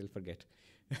story, otherwise I'll forget.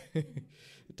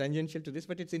 Tangential to this,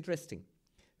 but it's interesting.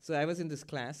 So I was in this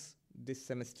class this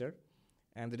semester,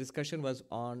 and the discussion was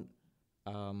on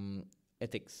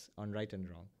ethics, on right and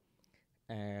wrong.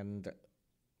 And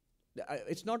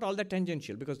it's not all that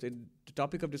tangential, because the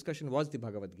topic of discussion was the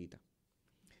Bhagavad Gita.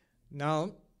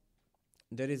 Now,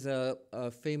 there is a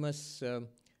famous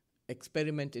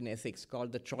experiment in ethics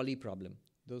called the trolley problem.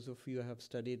 Those of you who have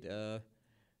studied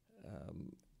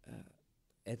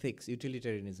ethics,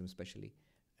 utilitarianism especially,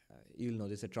 you'll know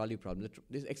there's a trolley problem.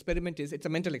 This experiment it's a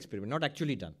mental experiment, not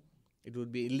actually done. It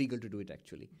would be illegal to do it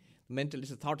actually.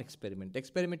 It's a thought experiment. The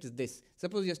experiment is this.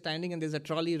 Suppose you're standing and there's a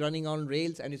trolley running on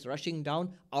rails and it's rushing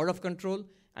down out of control,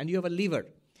 and you have a lever.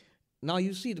 Now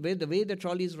you see the way the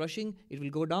trolley is rushing, it will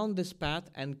go down this path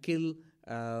and kill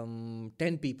 10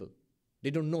 people. They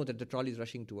don't know that the trolley is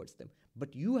rushing towards them.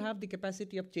 But you have the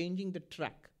capacity of changing the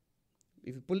track.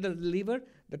 If you pull the lever,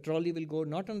 the trolley will go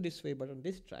not on this way, but on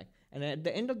this track. And at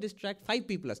the end of this track, 5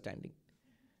 people are standing.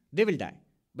 They will die.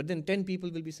 But then 10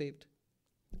 people will be saved.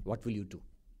 What will you do?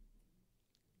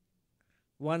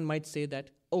 One might say that,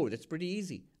 oh, that's pretty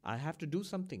easy. I have to do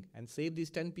something and save these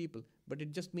 10 people. But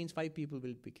it just means 5 people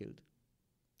will be killed.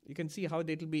 You can see how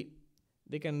they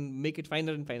can make it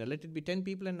finer and finer. Let it be 10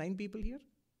 people and 9 people here.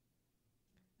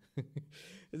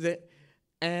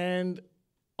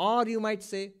 Or you might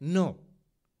say, no,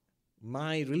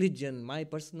 my religion, my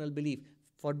personal belief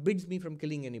forbids me from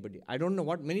killing anybody. I don't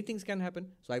know many things can happen,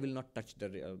 so I will not touch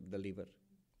the lever.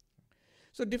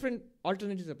 So different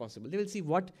alternatives are possible. They will see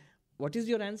what is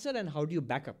your answer and how do you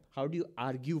back up? How do you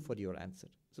argue for your answer?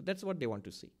 So that's what they want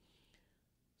to see.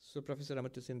 So Professor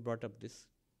Amartya Sen brought up this.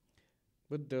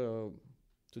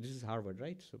 So this is Harvard,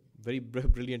 right? So very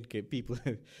brilliant people.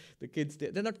 The kids,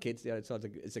 they're not kids.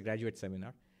 It's a graduate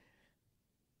seminar.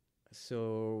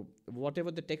 So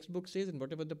whatever the textbook says and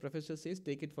whatever the professor says,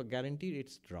 take it for guaranteed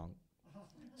it's wrong.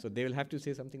 So they will have to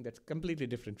say something that's completely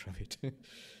different from it.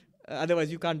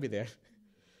 Otherwise, you can't be there.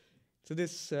 So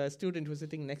this student who was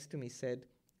sitting next to me said,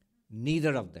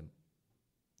 neither of them.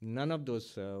 None of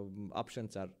those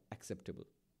options are acceptable.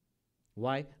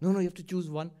 Why? No, you have to choose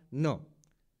one. No.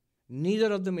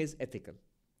 Neither of them is ethical.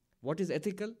 What is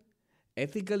ethical?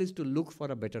 Ethical is to look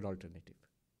for a better alternative.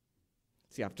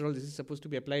 See, after all, this is supposed to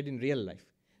be applied in real life.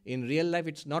 In real life,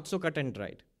 it's not so cut and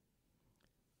dried.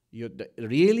 The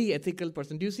really ethical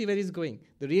person, do you see where he's going?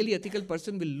 The really ethical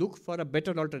person will look for a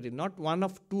better alternative, not one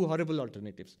of two horrible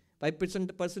alternatives.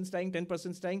 5% persons dying,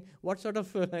 10% dying. What sort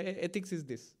of ethics is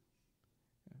this?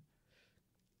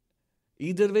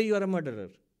 Either way, you are a murderer.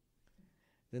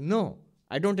 No,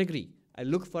 I don't agree. I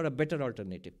look for a better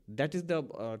alternative. That is the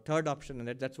third option,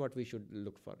 and that's what we should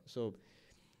look for. So,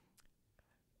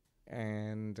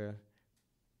 the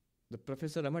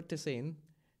Professor Amartya Sen,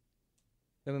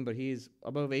 remember, he is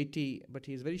above 80, but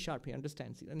he is very sharp. He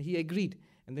understands it. And he agreed.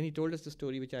 And then he told us the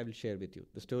story, which I will share with you.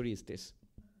 The story is this.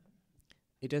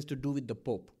 It has to do with the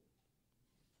Pope.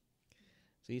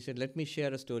 So he said, let me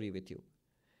share a story with you.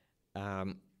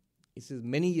 He says,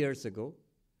 many years ago,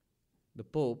 the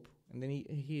Pope, and then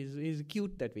he's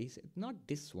cute that way. He said, not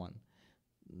this one.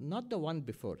 Not the one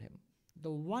before him. The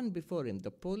one before him,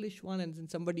 the Polish one, and then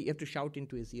somebody, you have to shout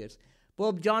into his ears,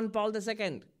 Pope John Paul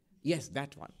II. Yes,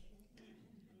 that one.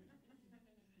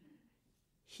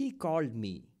 He called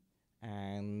me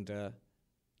and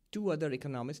 2 other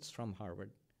economists from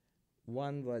Harvard.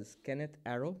 One was Kenneth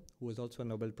Arrow, who was also a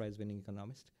Nobel Prize-winning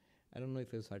economist. I don't know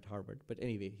if he was at Harvard, but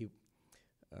anyway,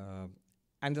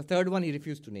 and the third one he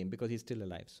refused to name because he's still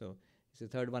alive. So he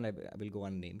said, the third one I will go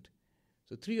unnamed.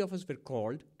 So 3 of us were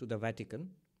called to the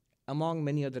Vatican, among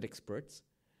many other experts.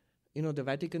 You know, the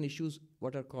Vatican issues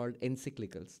what are called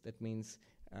encyclicals. That means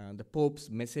the Pope's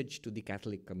message to the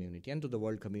Catholic community and to the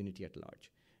world community at large.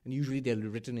 And usually they're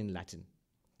written in Latin.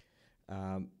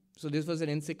 So this was an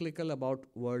encyclical about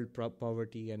world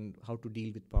poverty and how to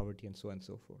deal with poverty and so on and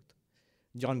so forth.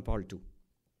 John Paul II.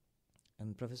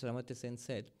 And Professor Amartya Sen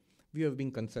said, we have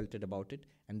been consulted about it.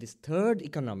 And this third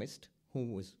economist,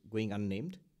 who was going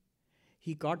unnamed,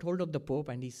 he got hold of the Pope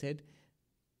and he said,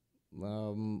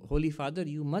 Holy Father,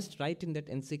 you must write in that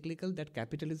encyclical that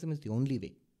capitalism is the only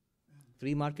way.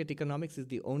 Free market economics is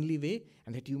the only way,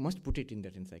 and that you must put it in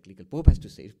that encyclical. Pope has to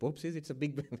say it. Pope says it's a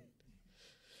big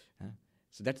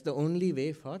so that's the only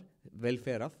way for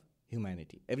welfare of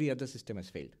humanity. Every other system has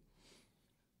failed.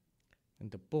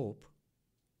 And the Pope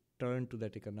turned to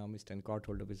that economist and caught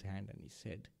hold of his hand and he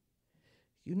said,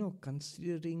 you know,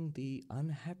 considering the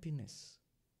unhappiness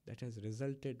that has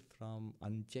resulted from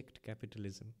unchecked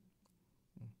capitalism,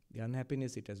 the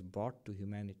unhappiness it has brought to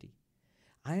humanity,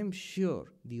 I am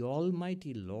sure the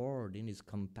Almighty Lord, in His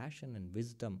compassion and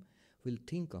wisdom, will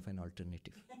think of an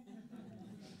alternative.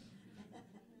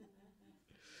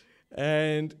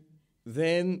 And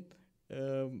then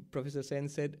Professor Sen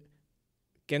said,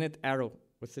 Kenneth Arrow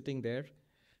was sitting there,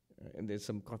 and there's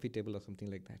some coffee table or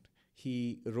something like that.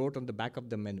 He wrote on the back of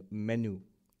the menu,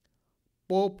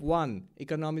 Pope 1,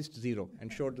 economist 0,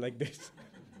 and showed like this.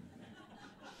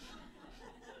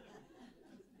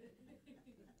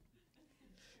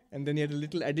 And then he had a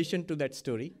little addition to that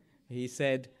story. He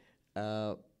said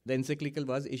the encyclical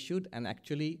was issued, and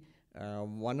actually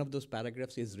one of those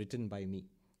paragraphs is written by me,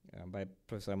 by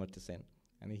Professor Amartya Sen.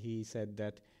 And he said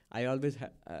that I always,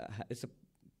 it's a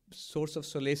source of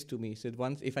solace to me. He said,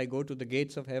 once if I go to the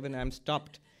gates of heaven, I'm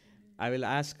stopped, I will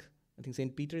ask, I think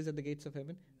St. Peter is at the gates of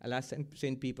heaven. I'll ask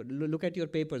St. Peter, look at your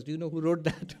papers. Do you know who wrote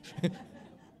that?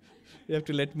 You have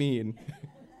to let me in.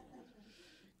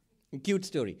 Cute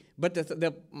story. But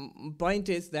the point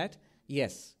is that,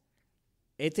 yes,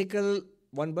 ethical,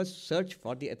 one must search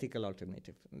for the ethical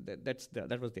alternative.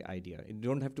 That was the idea. You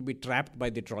don't have to be trapped by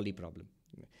the trolley problem.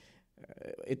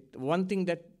 One thing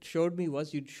that showed me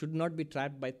was you should not be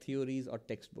trapped by theories or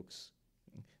textbooks.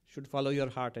 You should follow your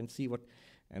heart and see what,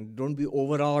 and don't be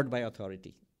overawed by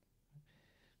authority.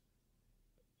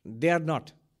 They are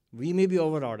not. We may be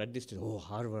overawed at this stage. Oh,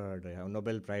 Harvard,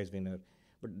 Nobel Prize winner.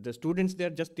 But the students, they are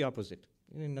just the opposite.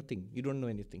 Nothing. You don't know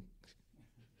anything.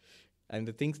 And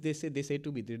the things they say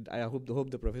to me. I hope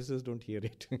the professors don't hear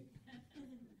it.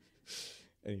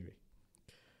 Anyway.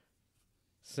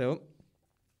 So,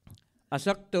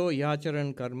 asakto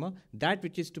hyācharan karma, that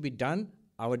which is to be done,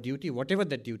 our duty, whatever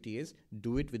that duty is,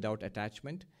 do it without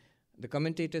attachment. The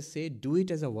commentators say, do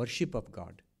it as a worship of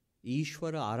God.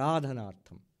 Ishvara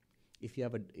aradhanartham. If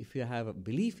you have a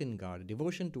belief in God,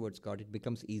 devotion towards God, it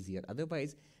becomes easier.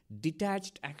 Otherwise,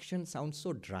 detached action sounds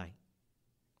so dry.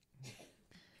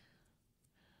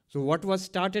 So what was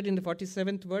started in the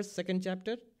 47th verse, second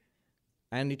chapter?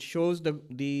 And it shows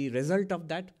the result of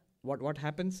that, what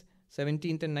happens,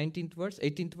 17th and 19th verse,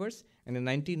 18th verse, and the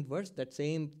 19th verse, that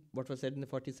same, what was said in the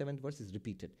 47th verse is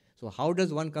repeated. So how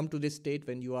does one come to this state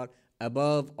when you are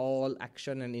above all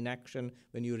action and inaction,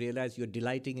 when you realize you're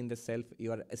delighting in the self,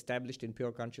 you are established in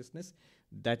pure consciousness?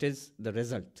 That is the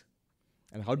result.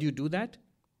 And how do you do that?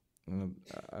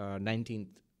 19th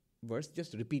verse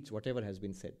just repeats whatever has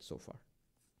been said so far.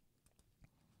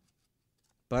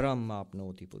 Param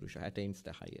āpnoti pūruṣhaḥ, attains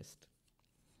the highest.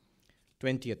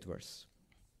 20th verse.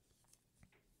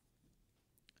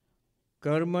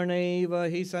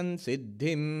 Karmaṇaiva hi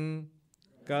sansiddhim,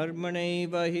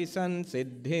 karmaṇaiva hi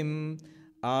sansiddhim,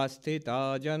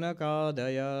 āsthitā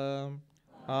janakādayaḥ,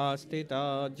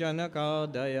 āsthitā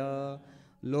janakādayaḥ,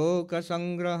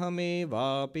 loka-saṅgraham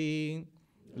evāpi,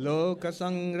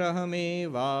 loka-saṅgraham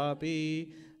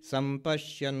evāpi,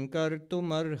 sampaśhyan kartum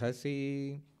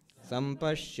arhasi,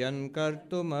 sampaśhyan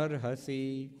kartum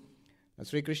arhasi.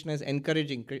 Sri Krishna is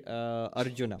encouraging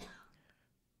Arjuna.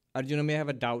 Arjuna may have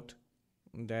a doubt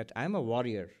that I am a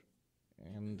warrior,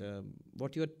 and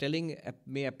what you are telling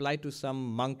may apply to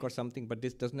some monk or something, but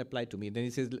this doesn't apply to me. Then he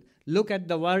says, look at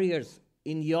the warriors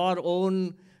in your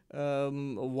own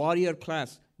warrior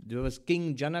class. There was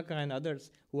King Janaka and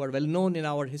others who are well known in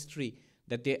our history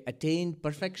that they attained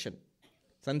perfection.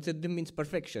 Sansiddhim means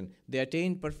perfection. They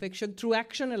attained perfection through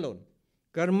action alone.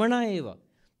 Karmaṇaiva.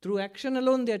 Through action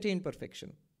alone they attained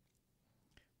perfection.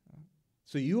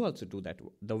 So you also do that.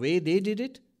 The way they did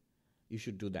it, you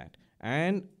should do that.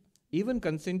 And even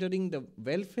considering the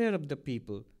welfare of the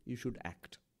people, you should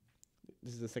act.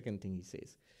 This is the second thing he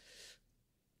says.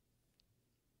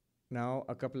 Now,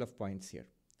 a couple of points here.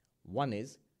 One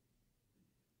is,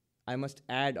 I must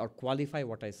add or qualify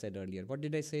what I said earlier. What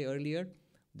did I say earlier?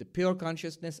 The pure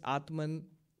consciousness, Atman,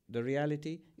 the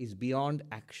reality, is beyond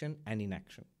action and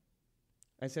inaction.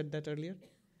 I said that earlier.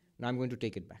 Now I'm going to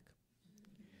take it back.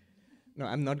 No,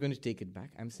 I'm not going to take it back.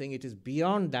 I'm saying it is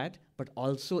beyond that, but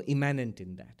also immanent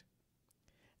in that.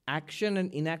 Action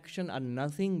and inaction are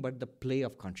nothing but the play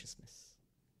of consciousness.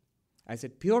 I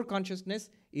said pure consciousness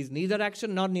is neither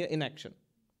action nor inaction.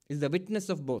 It's the witness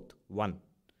of both. One.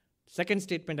 Second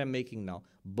statement I'm making now.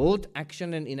 Both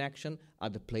action and inaction are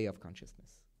the play of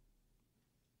consciousness.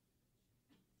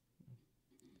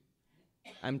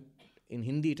 In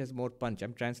Hindi it has more punch.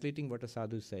 I'm translating what a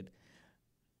sadhu said.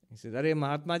 He says, Arey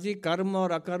Mahatma ji, karma aur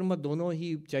akarma dono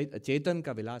hi chaitan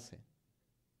ka vilas hai.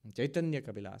 Chaitanya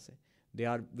ka vilas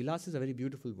hai. Vilas is a very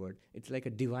beautiful word. It's like a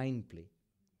divine play.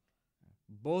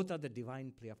 Both are the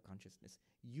divine play of consciousness.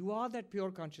 You are that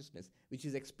pure consciousness, which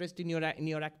is expressed in your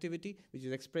activity, which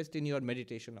is expressed in your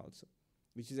meditation also,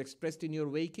 which is expressed in your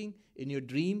waking, in your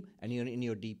dream, and in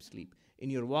your deep sleep, in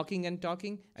your walking and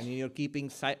talking, and in your keeping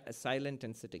silent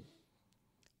and sitting.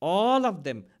 All of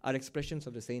them are expressions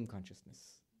of the same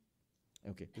consciousness.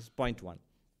 Okay, this is point one.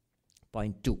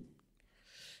 Point two.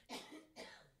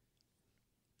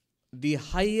 The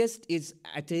highest is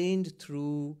attained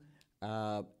through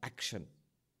action.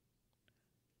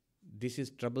 This is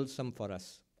troublesome for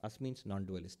us. Us means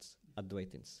non-dualists,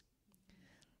 Advaitins.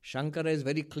 Shankara is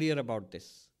very clear about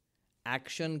this.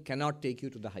 Action cannot take you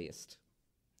to the highest.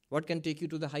 What can take you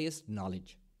to the highest?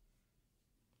 Knowledge.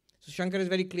 So Shankara is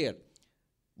very clear.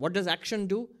 What does action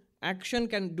do? Action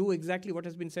can do exactly what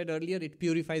has been said earlier. It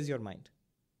purifies your mind.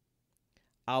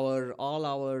 All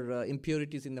our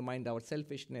impurities in the mind, our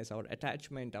selfishness, our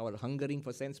attachment, our hungering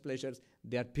for sense pleasures,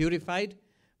 they are purified.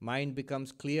 Mind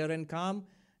becomes clear and calm.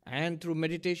 And through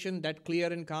meditation, that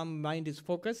clear and calm mind is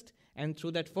focused. And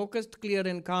through that focused, clear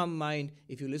and calm mind,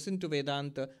 if you listen to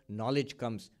Vedanta, knowledge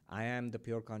comes. I am the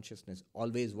pure consciousness.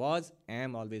 Always was,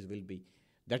 am, always will be.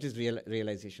 That is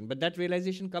realization. But that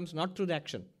realization comes not through the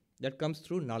action. That comes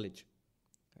through knowledge.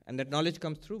 And that knowledge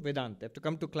comes through Vedanta. You have to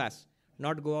come to class,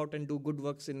 not go out and do good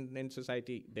works in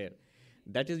society there.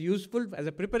 That is useful as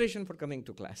a preparation for coming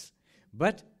to class.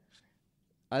 But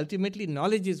ultimately,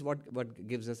 knowledge is what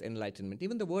gives us enlightenment.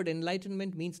 Even the word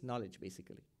enlightenment means knowledge,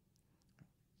 basically.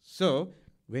 So,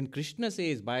 when Krishna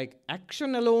says, by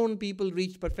action alone people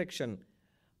reach perfection,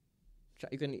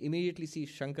 you can immediately see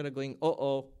Shankara going,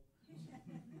 oh,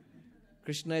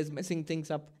 Krishna is messing things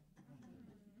up.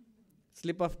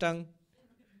 Slip of tongue.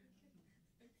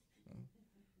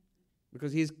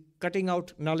 Because he is cutting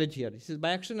out knowledge here. He says,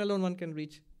 by action alone one can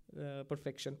reach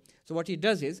perfection. So what he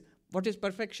does is, what is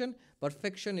perfection?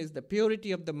 Perfection is the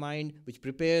purity of the mind which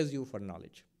prepares you for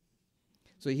knowledge.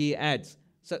 So he adds,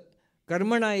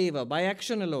 karmaṇaiva, by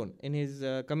action alone. In his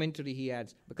commentary he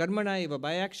adds, karmaṇaiva,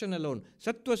 by action alone,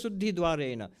 sattva suddhi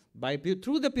dvarena,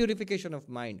 through the purification of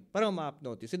mind, param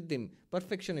āpnoti, sansiddhim,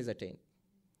 perfection is attained.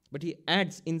 But he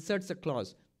adds, inserts a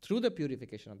clause, through the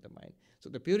purification of the mind. So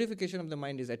the purification of the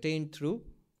mind is attained through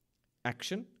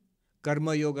action.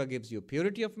 Karma yoga gives you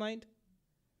purity of mind.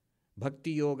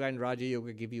 Bhakti yoga and Raja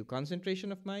yoga give you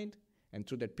concentration of mind. And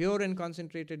through that pure and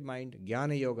concentrated mind,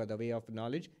 Jnana yoga, the way of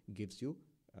knowledge, gives you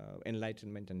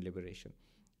enlightenment and liberation.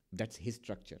 That's his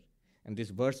structure. And this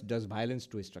verse does violence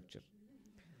to his structure.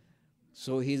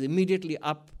 So he is immediately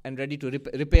up and ready to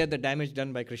repair the damage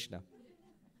done by Krishna.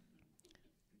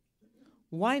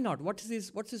 Why not? What's his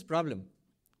problem?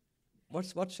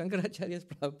 What's Shankaracharya's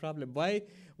problem?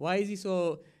 Why is he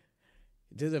so...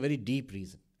 There's a very deep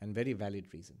reason and very valid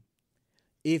reason.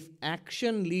 If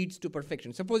action leads to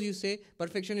perfection, suppose you say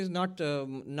perfection is not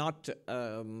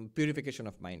purification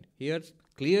of mind. Here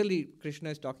clearly Krishna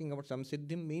is talking about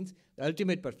samsiddhim, means the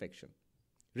ultimate perfection,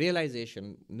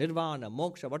 realization, nirvana,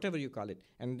 moksha, whatever you call it.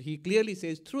 And he clearly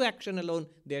says through action alone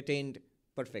they attained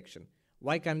perfection.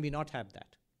 Why can we not have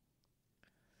that?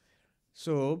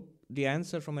 So the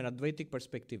answer from an Advaitic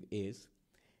perspective is,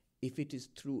 if it is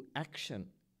through action,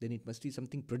 then it must be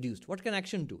something produced. What can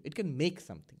action do? It can make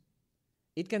something.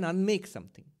 It can unmake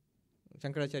something.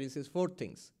 Shankaracharya says 4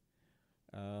 things.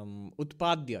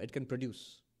 Utpadya, it can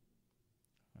produce.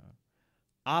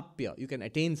 Apya, you can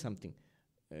attain something.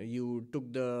 You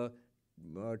took the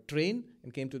train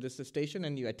and came to this station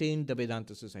and you attained the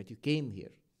Vedanta society. You came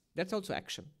here. That's also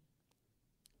action.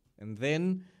 And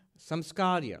then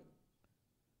samskarya,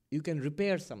 you can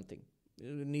repair something.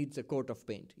 It needs a coat of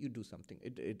paint. You do something.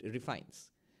 It refines.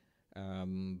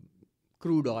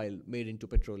 Crude oil made into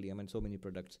petroleum and so many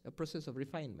products. A process of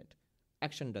refinement.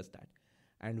 Action does that.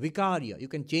 And vikarya, you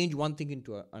can change one thing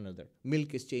into another.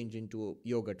 Milk is changed into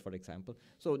yogurt, for example.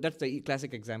 So that's the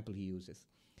classic example he uses.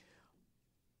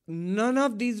 None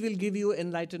of these will give you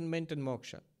enlightenment and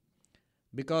moksha,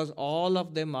 because all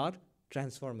of them are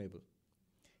transformable.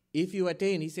 If you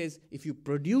attain, he says, if you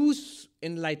produce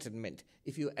enlightenment,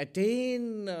 if you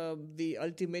attain the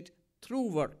ultimate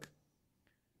through work,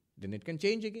 then it can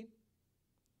change again.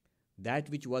 That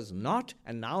which was not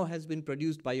and now has been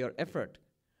produced by your effort,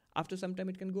 after some time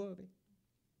it can go away.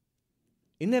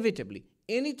 Inevitably,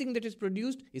 anything that is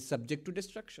produced is subject to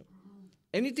destruction.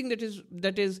 Anything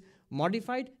that is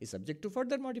modified is subject to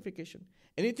further modification.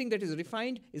 Anything that is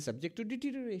refined is subject to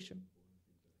deterioration.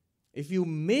 If you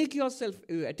make yourself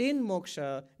attain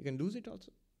moksha, you can lose it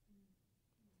also.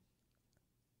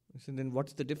 So then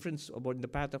what's the difference about the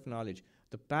path of knowledge?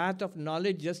 The path of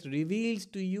knowledge just reveals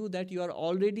to you that you are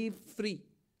already free.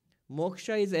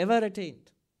 Moksha is ever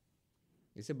attained.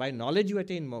 You say by knowledge you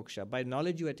attain moksha, by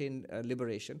knowledge you attain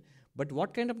liberation. But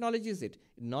what kind of knowledge is it?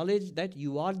 Knowledge that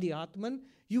you are the Atman.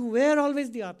 You were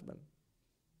always the Atman.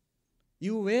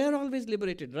 You were always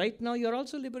liberated. Right now you are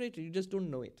also liberated. You just don't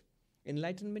know it.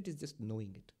 Enlightenment is just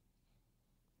knowing it.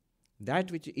 That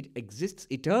which it exists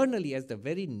eternally as the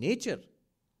very nature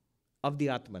of the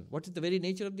Atman. What is the very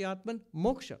nature of the Atman?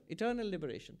 Moksha, eternal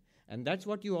liberation. And that's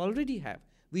what you already have.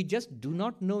 We just do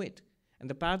not know it. And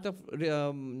the path of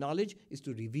knowledge is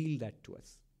to reveal that to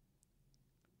us.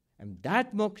 And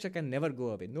that moksha can never go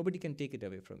away. Nobody can take it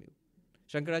away from you.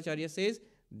 Shankaracharya says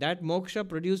that moksha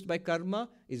produced by karma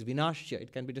is vinashya.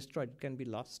 It can be destroyed. It can be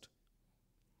lost.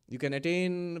 You can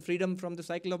attain freedom from the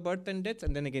cycle of birth and death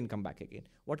and then again come back again.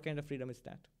 What kind of freedom is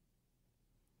that?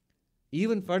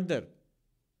 Even further,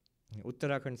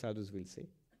 Uttarakhand sadhus will say,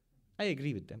 I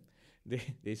agree with them.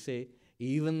 They say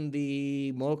even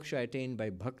the moksha attained by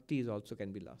bhakti also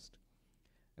can be lost.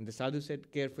 And the sadhu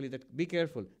said carefully that, be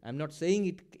careful. I'm not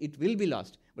saying it will be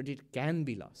lost, but it can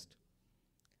be lost.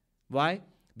 Why?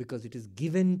 Because it is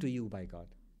given to you by God.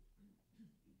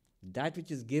 That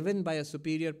which is given by a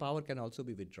superior power can also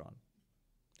be withdrawn.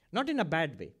 Not in a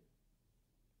bad way.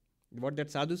 What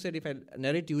that sadhu said, if I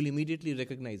narrate, you will immediately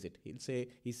recognize it.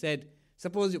 He said,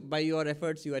 suppose by your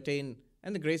efforts you attain,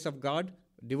 and the grace of God,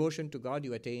 devotion to God,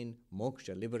 you attain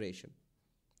moksha, liberation.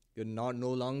 You're no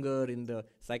longer in the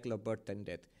cycle of birth and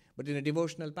death. But in a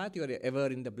devotional path, you are ever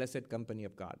in the blessed company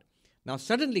of God. Now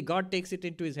suddenly God takes it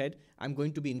into his head, I'm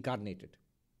going to be incarnated.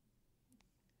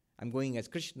 I'm going as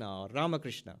Krishna or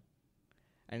Ramakrishna.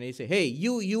 And they say, hey,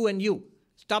 you and you,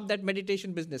 stop that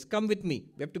meditation business. Come with me.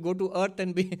 We have to go to earth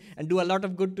and do a lot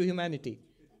of good to humanity.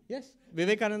 Yes,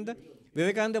 Vivekananda.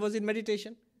 Vivekananda was in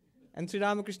meditation. And Sri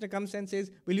Ramakrishna comes and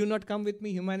says, will you not come with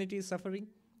me? Humanity is suffering.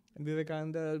 And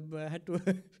Vivekananda had to...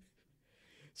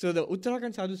 So the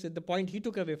Uttarakhand Sadhu said the point he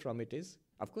took away from it is,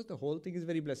 of course the whole thing is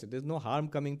very blessed. There's no harm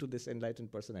coming to this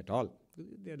enlightened person at all.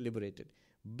 They are liberated.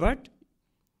 But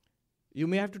you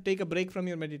may have to take a break from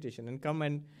your meditation and come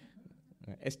and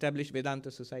establish Vedanta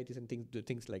societies and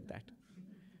things like that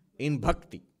in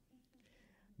bhakti.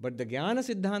 But the Jnana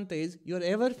Siddhanta is you are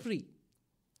ever free.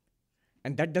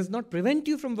 And that does not prevent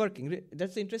you from working.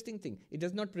 That's the interesting thing. It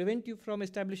does not prevent you from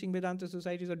establishing Vedanta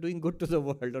societies or doing good to the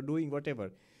world or doing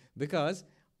whatever. Because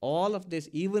all of this,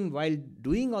 even while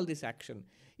doing all this action,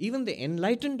 even the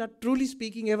enlightened are truly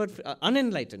speaking ever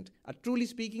unenlightened are truly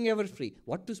speaking ever free.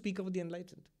 What to speak of the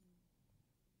enlightened?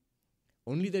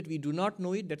 Only that we do not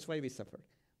know it, that's why we suffer.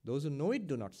 Those who know it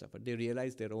do not suffer. They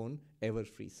realize their own ever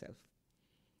free self.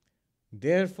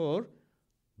 Therefore,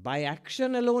 by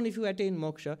action alone, if you attain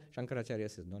moksha, Shankaracharya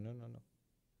says, no.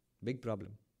 Big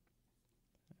problem.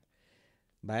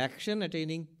 By action,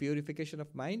 attaining purification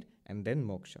of mind and then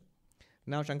moksha.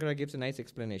 Now Shankara gives a nice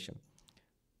explanation.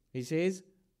 He says,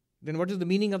 then what is the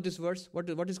meaning of this verse?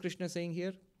 What is Krishna saying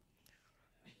here?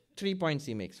 3 points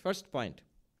he makes. First point,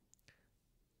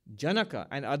 Janaka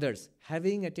and others,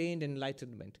 having attained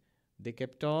enlightenment, they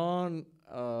kept on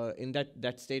in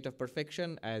that state of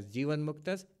perfection as Jivan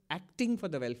Muktas, acting for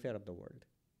the welfare of the world.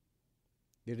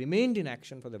 They remained in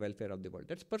action for the welfare of the world.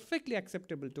 That's perfectly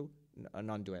acceptable to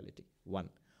non-duality. One.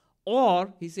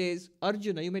 Or, he says,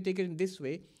 Arjuna, you may take it in this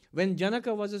way, when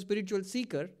Janaka was a spiritual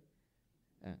seeker,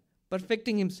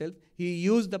 perfecting himself, he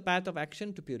used the path of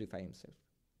action to purify himself.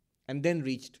 And then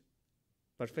reached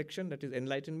perfection, that is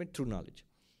enlightenment through knowledge.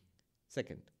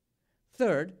 Second.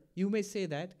 Third, you may say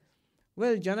that,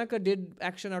 well, Janaka did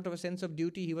action out of a sense of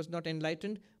duty, he was not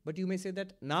enlightened, but you may say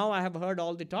that, now I have heard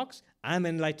all the talks, I am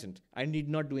enlightened, I need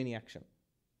not do any action.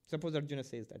 Suppose Arjuna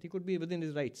says that. He could be within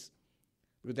his rights.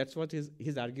 Because that's what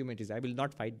his argument is, I will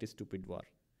not fight this stupid war.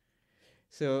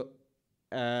 So,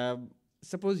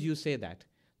 suppose you say that.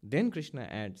 Then Krishna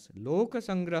adds,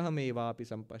 loka-saṅgraham evāpi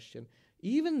sampaśhyan.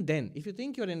 Even then, if you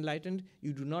think you're enlightened,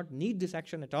 you do not need this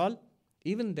action at all.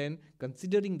 Even then,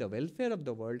 considering the welfare of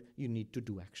the world, you need to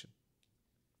do action.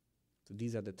 So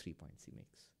these are the 3 points he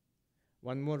makes.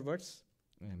 One more verse,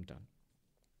 and I'm done.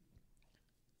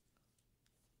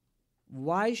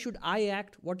 Why should I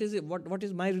act? What is it? What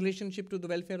is my relationship to the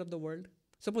welfare of the world?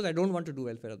 Suppose I don't want to do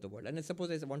welfare of the world, and suppose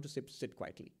I want to sit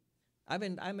quietly.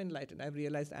 I'm enlightened. I've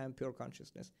realized I am pure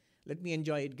consciousness. Let me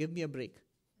enjoy it. Give me a break.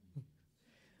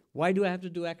 Why do I have to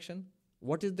do action?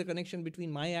 What is the connection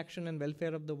between my action and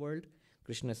welfare of the world?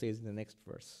 Krishna says in the next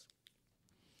verse,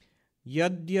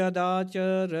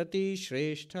 Yadyadacharati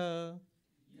shrestha,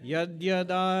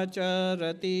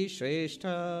 Yadyadacharati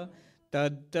shrestha,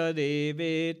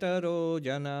 tattadevetaro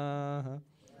janah,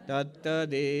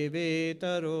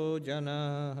 tattadevetaro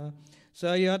janah,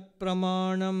 sayat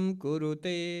pramanam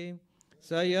kurute,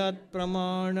 sayat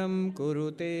pramanam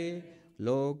kurute,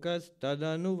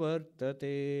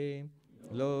 lokas-tadanuvartate,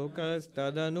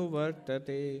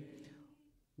 lokas-tadanuvartate.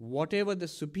 Whatever the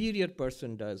superior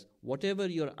person does, whatever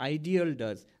your ideal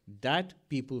does, that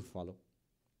people follow.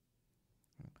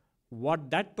 What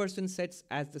that person sets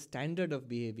as the standard of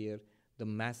behavior, the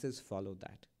masses follow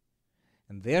that.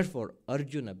 And therefore,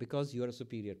 Arjuna, because you are a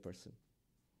superior person,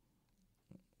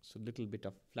 so little bit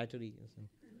of flattery.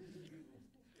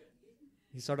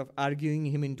 He's sort of arguing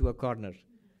him into a corner.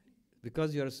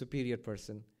 Because you are a superior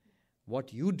person,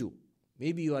 what you do,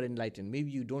 maybe you are enlightened,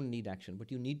 maybe you don't need action, but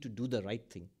you need to do the right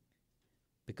thing.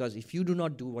 Because if you do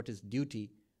not do what is duty,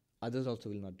 others also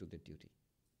will not do their duty.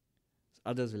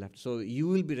 Others will have to. So you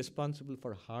will be responsible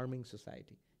for harming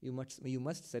society. You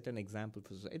must set an example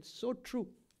for society. It's so true.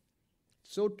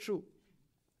 So true.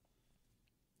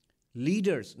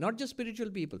 Leaders, not just spiritual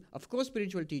people, of course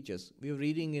spiritual teachers. We are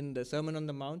reading in the Sermon on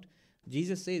the Mount,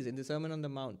 Jesus says in the Sermon on the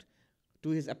Mount to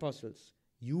his apostles,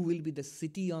 you will be the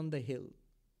city on the hill,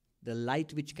 the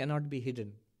light which cannot be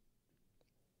hidden.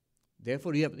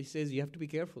 Therefore, he says you have to be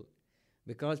careful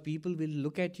because people will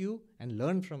look at you and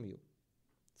learn from you.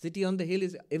 City on the hill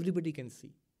is everybody can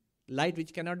see. Light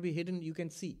which cannot be hidden, you can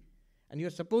see. And you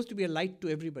are supposed to be a light to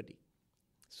everybody.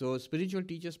 So spiritual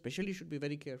teachers especially should be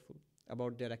very careful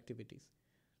about their activities.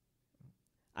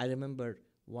 I remember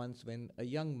once when a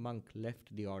young monk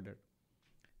left the order,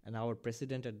 and our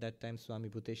president at that time, Swami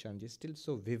Bhuteshanji, is still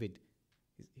so vivid.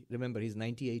 Remember, he's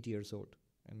 98 years old,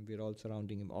 and we're all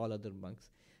surrounding him, all other monks.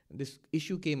 this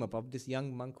issue came up of this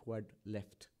young monk who had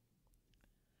left,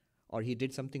 or he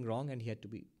did something wrong and he had to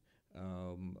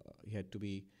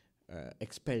be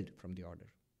expelled from the order.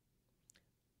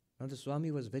 Now the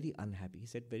Swami was very unhappy. He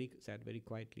sat very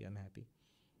quietly unhappy.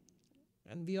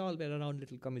 And we all were around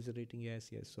little commiserating,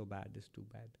 yes, so bad, this too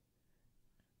bad.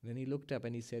 Then he looked up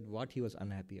and he said what he was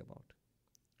unhappy about.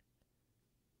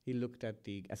 He looked at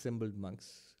the assembled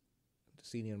monks, the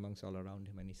senior monks all around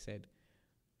him, and he said,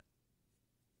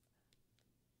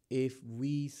 if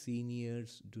we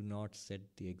seniors do not set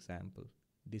the example,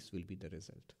 this will be the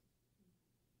result.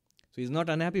 So he's not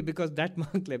unhappy because that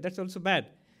monk left. That's also bad.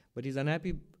 But he's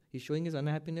unhappy. He's showing his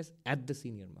unhappiness at the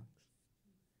senior monks,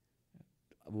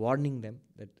 warning them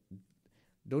that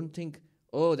don't think,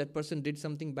 oh, that person did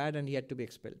something bad and he had to be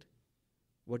expelled.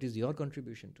 What is your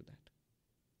contribution to that?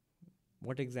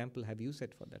 What example have you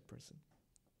set for that person?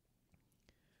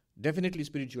 Definitely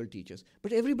spiritual teachers,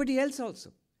 but everybody else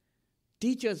also.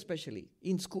 Teachers especially,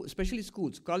 in school, especially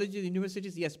schools, colleges,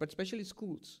 universities, yes, but especially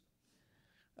schools.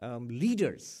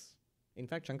 Leaders. In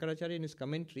fact, Shankaracharya in his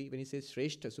commentary, when he says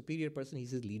Shrestha, superior person, he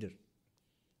says leader.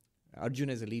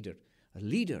 Arjuna is a leader. A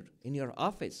leader in your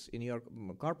office, in your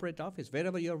corporate office,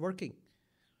 wherever you are working.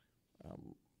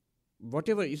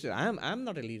 Whatever you say, I'm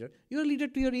not a leader. You're a leader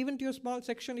to even to your small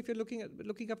section. If you're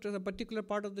looking after a particular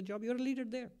part of the job, you're a leader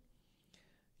there.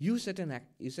 You set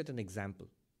an example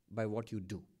by what you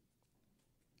do.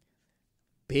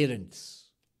 Parents.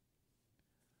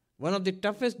 One of the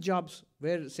toughest jobs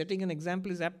where setting an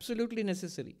example is absolutely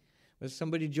necessary. As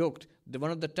somebody joked,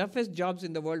 one of the toughest jobs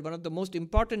in the world, one of the most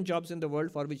important jobs in the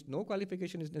world for which no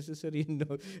qualification is necessary,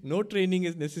 no training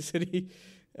is necessary.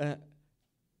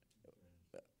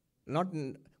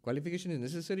 Qualification is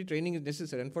necessary, training is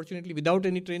necessary. Unfortunately, without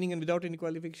any training and without any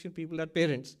qualification, people are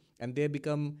parents. And they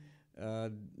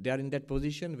are in that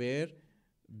position where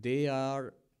they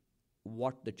are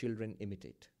what the children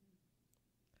imitate.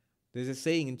 There's a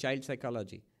saying in child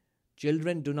psychology,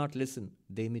 children do not listen,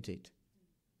 they imitate.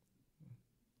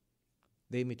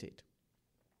 They imitate.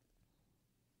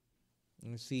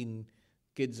 I've seen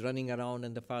kids running around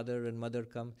and the father and mother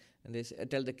come and they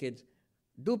tell the kids,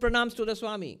 do pranams to the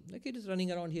Swami. The kid is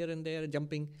running around here and there,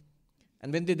 jumping.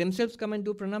 And when they themselves come and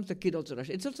do pranams, the kid also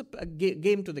rushes. It's also a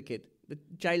game to the kid. The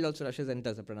child also rushes and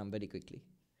does a pranam very quickly.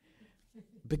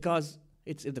 Because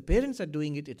if the parents are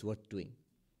doing it, it's worth doing.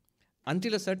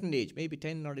 Until a certain age, maybe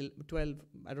 10 or 12,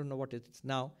 I don't know what it is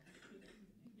now,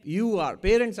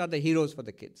 parents are the heroes for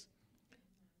the kids.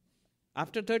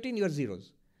 After 13, you are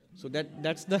zeros. So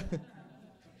that's the...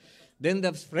 Then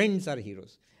the friends are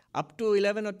heroes. Up to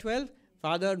 11 or 12,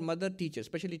 father, mother, teacher,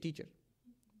 especially teacher.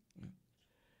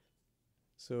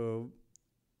 So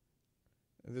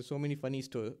there's so many funny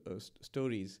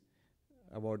stories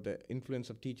about the influence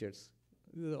of teachers.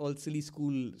 All silly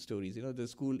school stories. The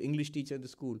school, English teacher in the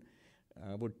school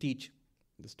would teach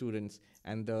the students.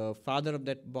 And the father of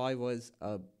that boy was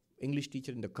an English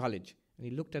teacher in the college. And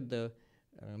he looked at the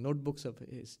notebooks of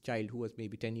his child, who was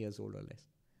maybe 10 years old or less.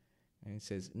 And he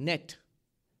says, net,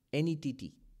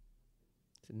 N-E-T-T.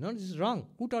 I said, no, this is wrong.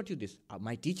 Who taught you this?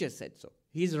 My teacher said so.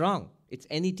 He's wrong. It's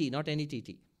N-E-T, not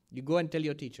N-E-T-T. You go and tell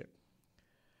your teacher.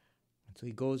 And so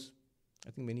he goes.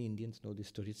 I think many Indians know this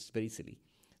story. It's very silly.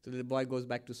 So the boy goes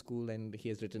back to school and he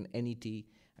has written N-E-T.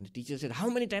 And the teacher said, how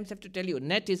many times have to tell you?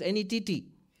 Net is N-E-T-T.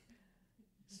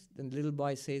 Then the little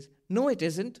boy says, no, it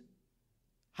isn't.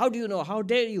 How do you know? How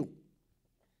dare you?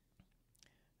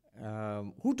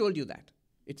 Who told you that?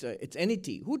 It's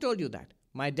N-E-T. Who told you that?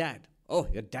 My dad. Oh,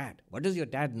 your dad. What does your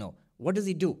dad know? What does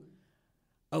he do?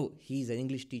 Oh, he's an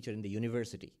English teacher in the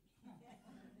university.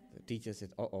 The teacher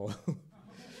said, uh-oh.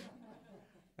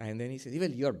 And then he says, well,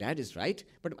 your dad is right,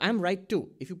 but I'm right too.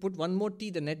 If you put one more T,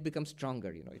 the net becomes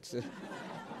stronger. It's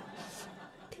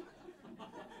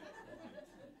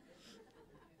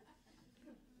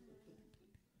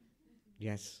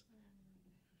Yes.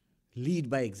 Lead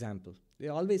by example. They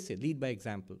always say, lead by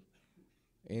example.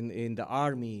 In the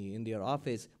army, in their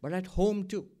office, but at home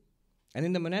too. And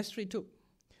in the monastery too.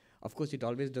 Of course, it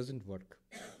always doesn't work.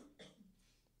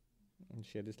 I'll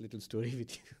share this little story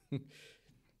with you.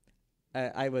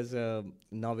 I was a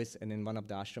novice and in one of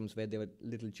the ashrams where there were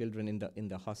little children in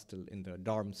the hostel, in the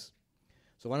dorms.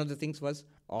 So one of the things was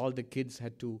all the kids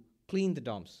had to clean the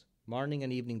dorms. Morning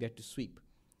and evening they had to sweep.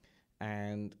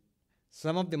 And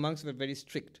some of the monks were very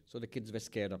strict, so the kids were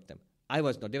scared of them. I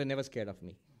was not. They were never scared of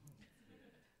me.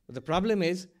 But the problem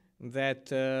is that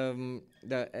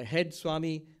the head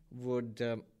Swami would...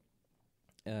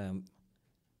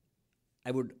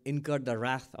 I would incur the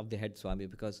wrath of the head Swami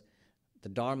because the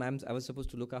dorm I was supposed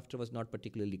to look after was not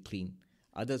particularly clean.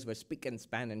 Others were spick and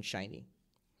span and shiny.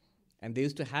 And they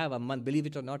used to have a month, believe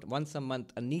it or not, once a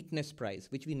month, a neatness prize,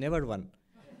 which we never won.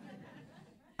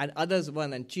 And others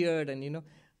won and cheered, and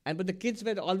but the kids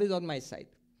were always on my side.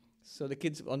 So the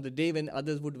kids, on the day when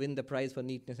others would win the prize for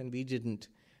neatness and we didn't,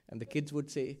 and the kids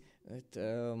would say,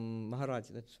 Maharaj,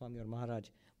 that's Swami or Maharaj,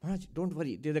 don't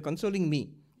worry, they're consoling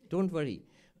me, don't worry.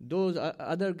 Those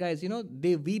other guys,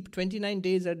 they weep 29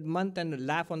 days a month and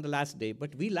laugh on the last day.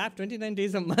 But we laugh 29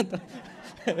 days a month.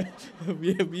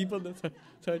 We weep on the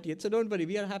 30th. So don't worry,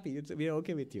 we are happy. We are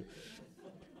okay with you.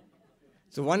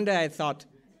 So one day I thought,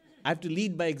 I have to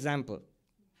lead by example.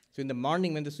 So in the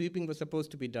morning when the sweeping was supposed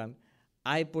to be done,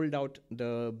 I pulled out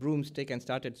the broomstick and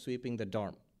started sweeping the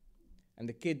dorm. And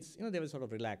the kids, they were sort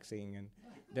of relaxing. And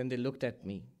then they looked at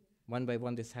me. One by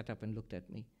one they sat up and looked at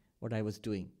me, what I was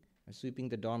doing. Sweeping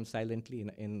the dorm silently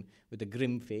with a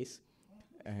grim face,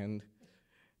 and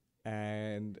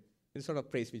it's sort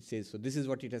of praise which says, so this is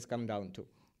what it has come down to.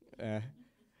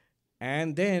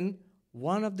 And then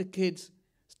one of the kids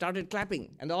started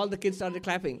clapping, and all the kids started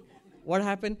clapping. What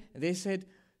happened? They said,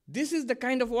 this is the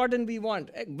kind of warden we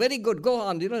want. Very good, go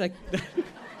on. Like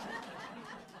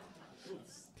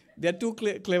they're too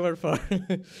clever for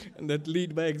that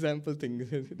lead by example thing.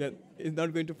 That is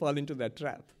not going to fall into that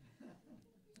trap.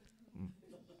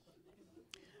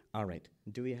 All right.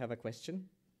 Do we have a question?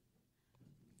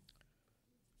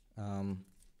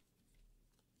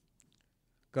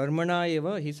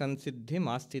 Karmaṇaiva hi sansiddhim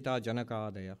āsthitā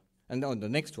janakādayaḥ. And the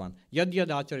next one. Yad yad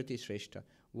acharati shreshta.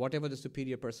 Whatever the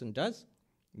superior person does,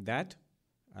 that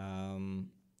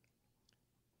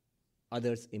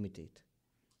others imitate.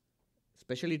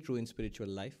 Especially true in spiritual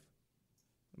life,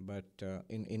 but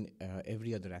in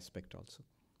every other aspect also.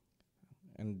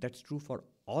 And that's true for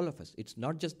all of us. It's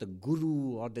not just the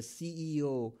guru or the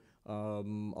CEO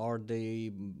or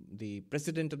the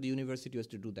president of the university who has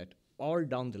to do that. All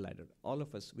down the ladder, all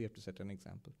of us, we have to set an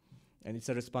example. And it's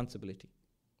a responsibility.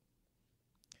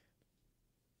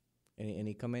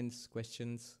 Any comments,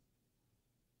 questions?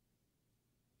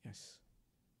 Yes.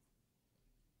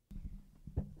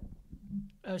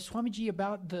 Swamiji,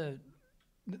 about the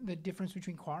difference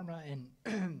between karma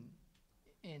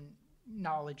and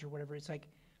knowledge or whatever. It's like,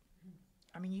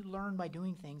 you learn by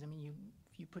doing things.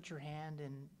 If you put your hand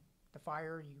in the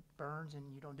fire, you burns,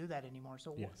 and you don't do that anymore.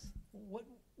 So yes.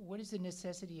 What is the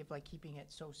necessity of keeping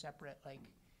it so separate?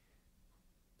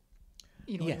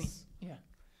 Yes. What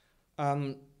I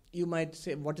mean? Yeah. You might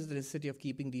say, what is the necessity of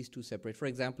keeping these two separate? For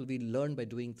example, we learn by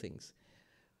doing things.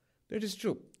 That is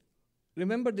true.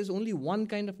 Remember, there's only one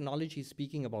kind of knowledge he's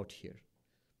speaking about here.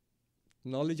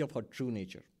 Knowledge of our true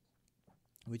nature,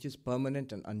 which is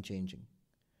permanent and unchanging.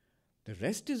 The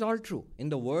rest is all true. In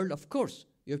the world, of course,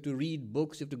 you have to read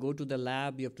books, you have to go to the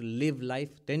lab, you have to live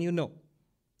life, then you know.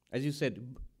 As you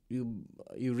said, you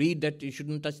read that you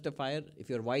shouldn't touch the fire. If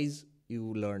you're wise,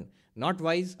 you learn. Not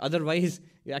wise, otherwise,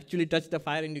 you actually touch the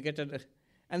fire and you get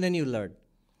and then you learn.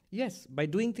 Yes, by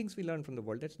doing things we learn from the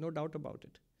world, there's no doubt about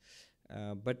it.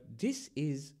 But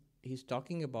he's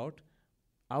talking about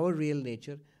our real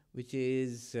nature, which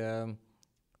is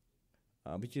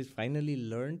finally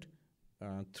learned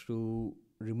through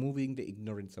removing the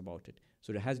ignorance about it.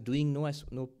 So has doing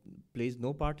plays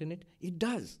no part in it? It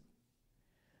does.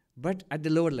 But at the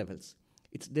lower levels.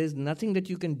 There's nothing that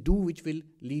you can do which will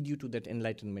lead you to that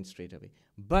enlightenment straight away.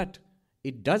 But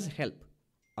it does help.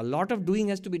 A lot of doing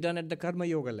has to be done at the karma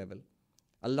yoga level.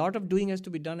 A lot of doing has to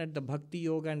be done at the bhakti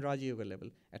yoga and raja yoga level,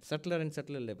 at subtler and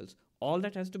subtler levels. All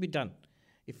that has to be done.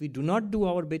 If we do not do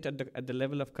our bit at the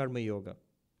level of karma yoga,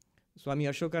 Swami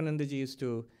Ashokananda ji used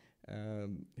to,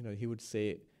 he would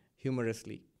say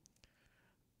humorously,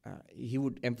 he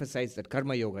would emphasize that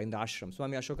karma yoga in the ashram.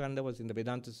 Swami Ashokananda was in the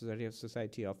Vedanta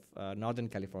Society of Northern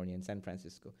California in San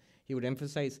Francisco. He would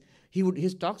emphasize,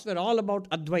 his talks were all about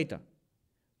Advaita.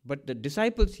 But the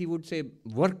disciples, he would say,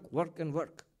 work, work and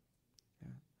work.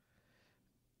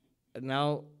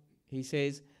 Now, he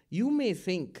says, you may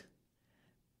think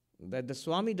that the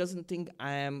Swami doesn't think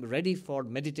I am ready for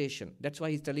meditation. That's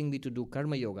why he's telling me to do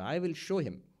karma yoga. I will show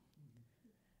him.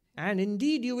 And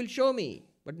indeed, you will show me,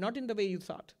 but not in the way you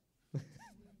thought.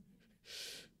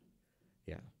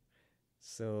 Yeah.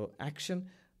 So,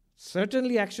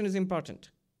 certainly action is important.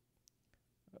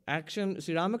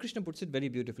 Sri Ramakrishna puts it very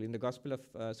beautifully. In the Gospel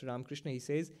of Sri Ramakrishna, he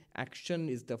says, action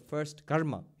is the first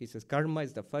karma. He says, karma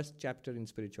is the first chapter in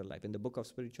spiritual life. In the book of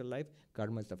spiritual life,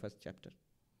 karma is the first chapter.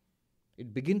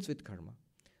 It begins with karma.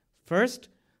 First,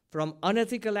 from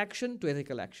unethical action to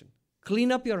ethical action.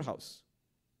 Clean up your house.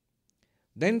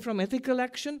 Then from ethical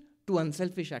action to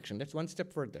unselfish action. That's one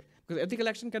step further. Because ethical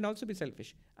action can also be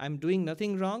selfish. I'm doing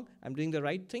nothing wrong. I'm doing the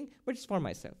right thing, but it's for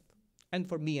myself and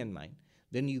for me and mine.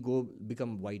 Then you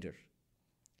become wider.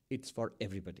 it's for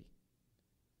everybody.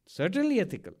 Certainly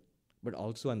ethical, but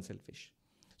also unselfish.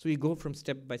 So we go from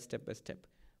step by step by step,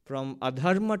 from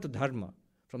adharma to dharma,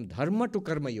 from dharma to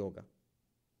karma yoga.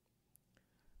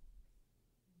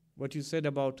 What you said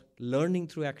about learning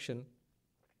through action,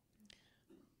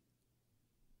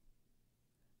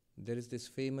 there is this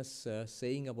famous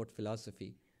saying about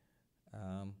philosophy.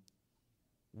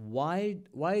 Why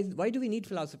do we need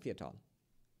philosophy at all?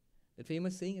 The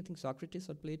famous saying, I think Socrates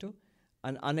or Plato,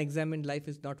 an unexamined life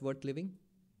is not worth living.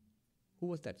 Who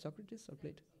was that, Socrates or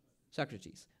Plato?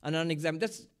 Socrates. An unexamined,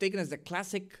 that's taken as the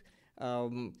classic,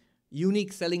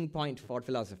 unique selling point for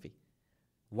philosophy.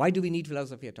 Why do we need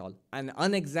philosophy at all? An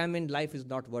unexamined life is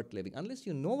not worth living. Unless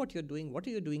you know what you're doing, what are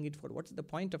you doing it for? What's the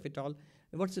point of it all?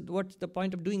 What's the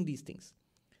point of doing these things?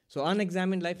 So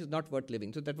unexamined life is not worth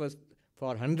living. So that was,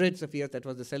 for hundreds of years, that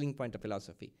was the selling point of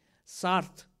philosophy.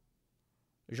 Sartre,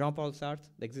 Jean-Paul Sartre,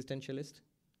 the existentialist,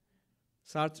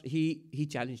 Sartre, he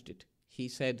challenged it. He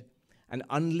said, an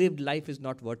unlived life is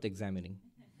not worth examining.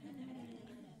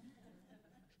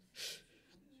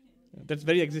 That's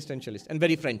very existentialist and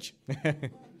very French. Yeah.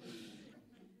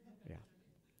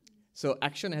 So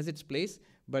action has its place,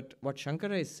 but what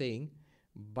Shankara is saying,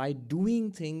 by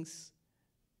doing things,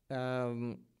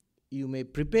 you may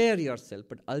prepare yourself,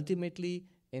 but ultimately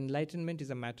enlightenment is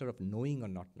a matter of knowing or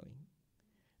not knowing.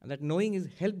 And that knowing is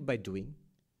helped by doing,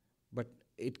 but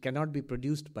it cannot be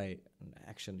produced by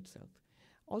action itself.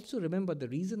 Also remember, the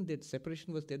reason that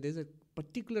separation was there, there's a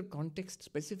particular context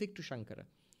specific to Shankara.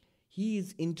 He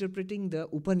is interpreting the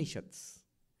Upanishads.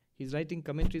 He's writing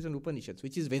commentaries on Upanishads,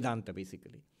 which is Vedanta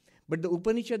basically. But the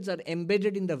Upanishads are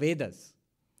embedded in the Vedas.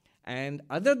 And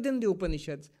other than the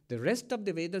Upanishads, the rest of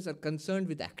the Vedas are concerned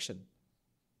with action.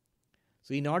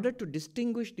 So in order to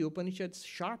distinguish the Upanishads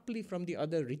sharply from the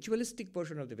other ritualistic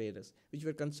portion of the Vedas, which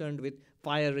were concerned with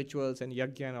fire rituals and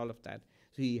yajna and all of that,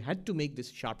 so he had to make this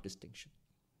sharp distinction.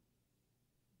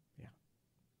 Yeah.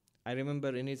 I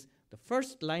remember in the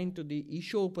first line to the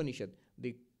Isha Upanishad,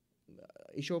 the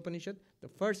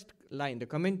first line, the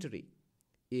commentary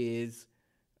is,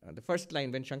 the first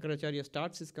line when Shankaracharya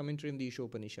starts his commentary in the Isha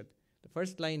Upanishad, the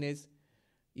first line is,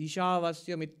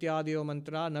 Ishavasya mityadyo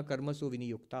mantra na karmasu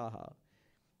viniyuktaha.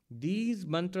 These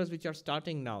mantras which are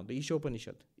starting now, the Isha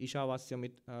Upanishad,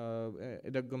 Ishavasya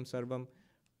idagam sarvam,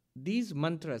 these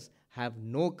mantras have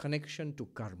no connection to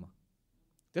karma.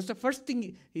 That's the first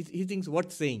thing he thinks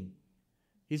worth saying.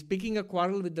 He's picking a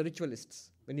quarrel with the ritualists.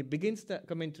 When he begins the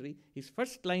commentary, his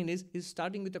first line is, he's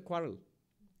starting with a quarrel.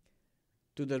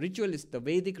 To the ritualist, the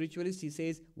Vedic ritualist, he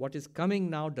says, what is coming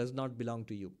now does not belong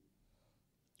to you.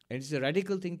 And it's a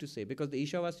radical thing to say, because the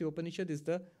Ishavasya Upanishad is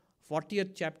the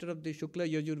 40th chapter of the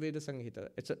Shukla Yajurveda Samhita.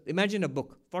 Imagine a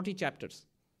book, 40 chapters.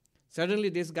 Suddenly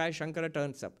this guy Shankara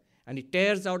turns up and he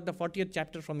tears out the 40th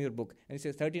chapter from your book and he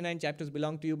says, 39 chapters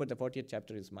belong to you, but the 40th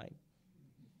chapter is mine.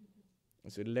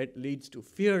 So it leads to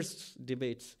fierce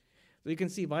debates. So you can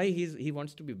see why he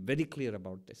wants to be very clear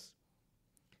about this.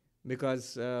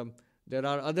 Because there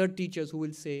are other teachers who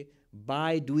will say,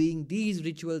 by doing these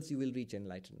rituals, you will reach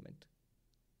enlightenment.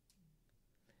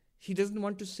 He doesn't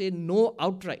want to say no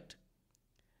outright.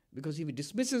 Because if he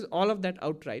dismisses all of that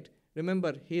outright,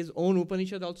 remember, his own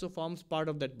Upanishad also forms part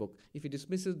of that book. If he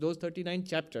dismisses those 39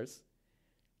 chapters,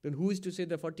 then who is to say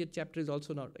the 40th chapter is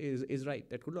also not is right?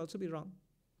 That could also be wrong.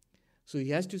 So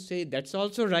he has to say that's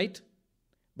also right,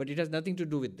 but it has nothing to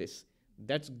do with this.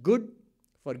 That's good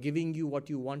for giving you what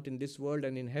you want in this world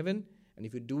and in heaven. And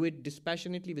if you do it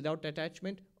dispassionately without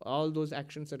attachment, all those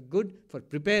actions are good for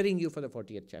preparing you for the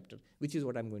 40th chapter, which is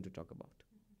what I'm going to talk about.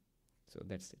 So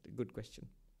that's it. A good question.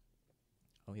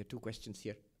 Oh, we have two questions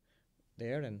here.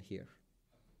 There and here.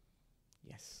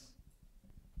 Yes.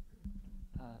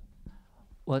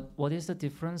 What is the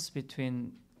difference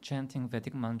between chanting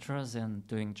Vedic mantras and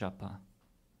doing japa?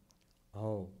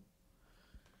 Oh.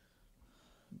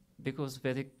 Because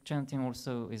Vedic chanting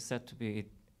also is said to be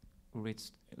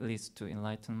leads to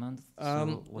enlightenment.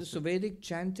 So Vedic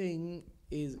chanting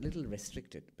is a little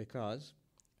restricted because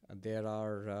there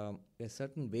are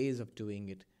certain ways of doing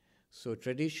it. So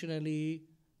traditionally,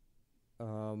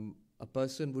 a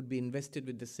person would be invested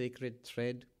with the sacred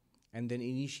thread and then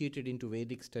initiated into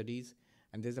Vedic studies.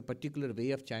 And there's a particular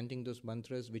way of chanting those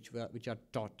mantras which are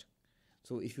taught.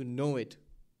 So if you know it,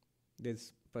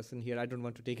 there's a person here, I don't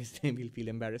want to take his name, he'll feel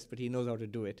embarrassed, but he knows how to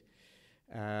do it.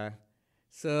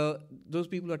 So those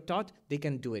people who are taught, they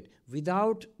can do it.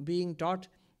 Without being taught,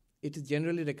 it is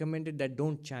generally recommended that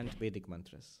don't chant Vedic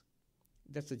mantras.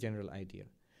 That's the general idea.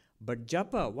 But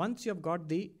japa, once you have got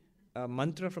the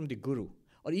mantra from the Guru,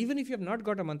 or even if you have not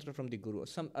got a mantra from the Guru,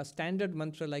 a standard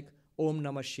mantra like Om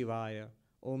Namah Shivaya,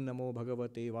 Om Namo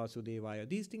Bhagavate Vasudevaya.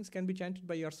 These things can be chanted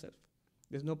by yourself.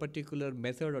 There's no particular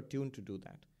method or tune to do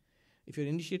that. If you're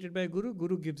initiated by a guru,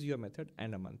 guru gives you a method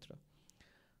and a mantra.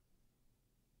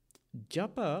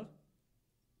 Japa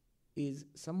is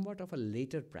somewhat of a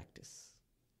later practice.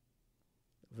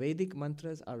 Vedic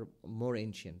mantras are more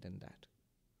ancient than that.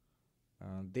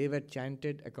 They were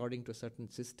chanted according to a certain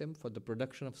system for the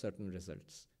production of certain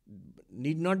results.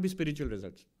 Need not be spiritual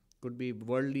results. Could be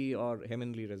worldly or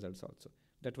heavenly results also.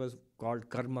 That was called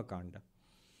karma kanda.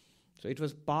 So it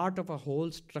was part of a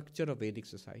whole structure of Vedic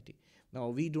society. Now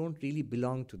we don't really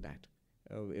belong to that.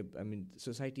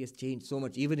 Society has changed so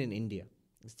much, even in India.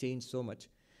 It's changed so much.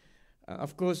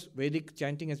 Of course, Vedic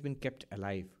chanting has been kept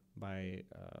alive by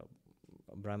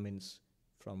Brahmins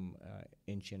from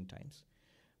ancient times.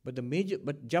 But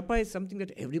japa is something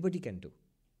that everybody can do.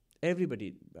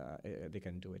 Everybody, they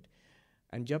can do it.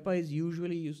 And japa is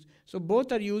usually used. So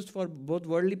both are used for both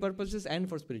worldly purposes and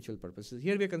for spiritual purposes.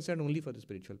 Here we are concerned only for the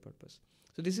spiritual purpose.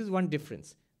 So this is one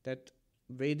difference, that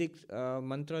Vedic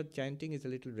mantra chanting is a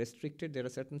little restricted. There are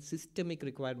certain systemic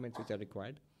requirements which are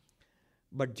required.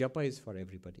 But japa is for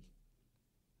everybody.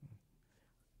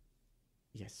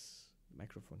 Yes,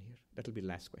 microphone here. That will be the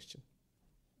last question.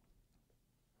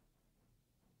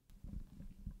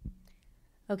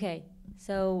 Okay,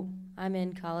 so I'm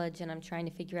in college and I'm trying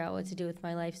to figure out what to do with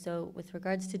my life. So with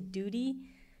regards to duty,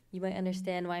 you might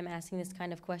understand why I'm asking this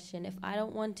kind of question. If I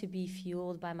don't want to be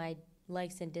fueled by my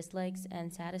likes and dislikes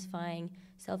and satisfying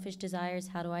selfish desires,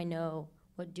 how do I know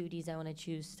what duties I want to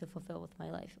choose to fulfill with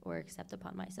my life or accept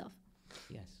upon myself?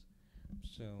 Yes.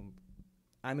 So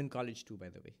I'm in college too, by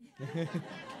the way.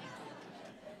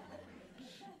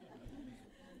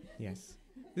 Yes.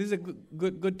 This is a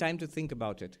good time to think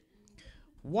about it.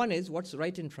 One is what's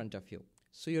right in front of you.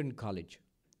 So you're in college.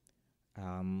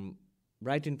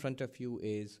 Right in front of you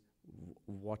is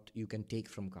what you can take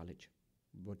from college,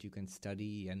 what you can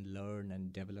study and learn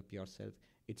and develop yourself.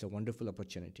 It's a wonderful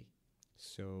opportunity.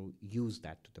 So use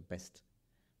that to the best.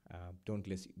 Don't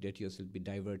let yourself be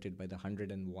diverted by the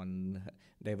 101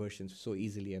 diversions so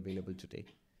easily available today.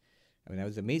 I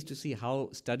was amazed to see how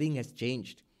studying has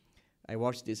changed. I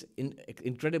watch these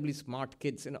incredibly smart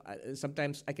kids.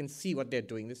 Sometimes I can see what they're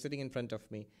doing. They're sitting in front of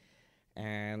me.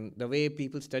 And the way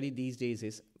people study these days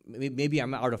is, maybe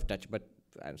I'm out of touch, but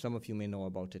some of you may know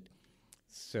about it.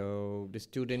 So the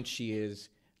student, she is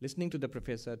listening to the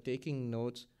professor, taking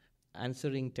notes,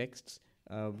 answering texts,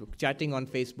 chatting on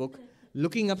Facebook,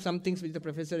 looking up some things which the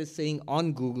professor is saying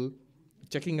on Google,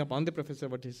 checking up on the professor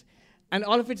what is, and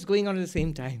all of it's going on at the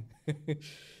same time.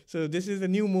 So this is a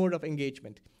new mode of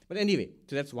engagement. But anyway,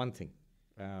 so that's one thing.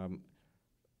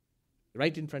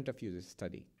 Right in front of you is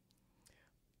study.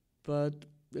 But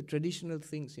the traditional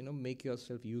things, make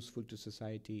yourself useful to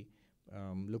society,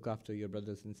 look after your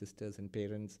brothers and sisters and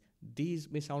parents. These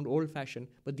may sound old-fashioned,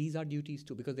 but these are duties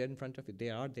too, because they're in front of you.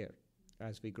 They are there.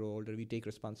 As we grow older, we take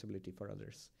responsibility for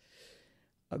others.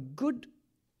 A good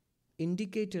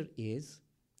indicator is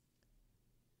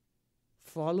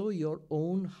follow your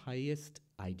own highest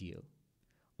ideal.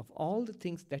 Of all the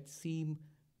things that seem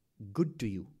good to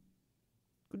you,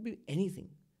 could be anything.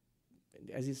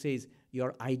 As he says,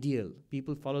 your ideal.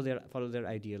 People follow their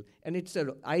ideal, and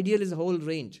ideal is a whole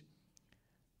range.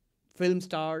 Film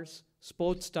stars,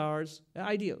 sports stars,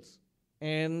 ideals,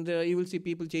 and you will see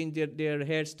people change their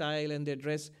hairstyle and their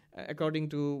dress according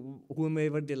to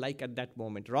whomever they like at that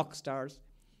moment. Rock stars.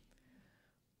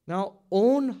 Now,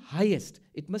 own highest.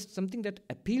 It must be something that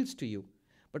appeals to you.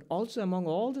 But also among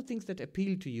all the things that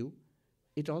appeal to you,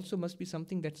 it also must be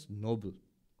something that's noble.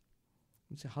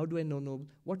 So how do I know noble?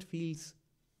 What feels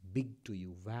big to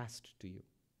you, vast to you?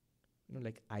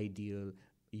 Like ideal.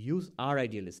 Use are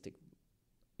idealistic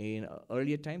in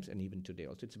earlier times and even today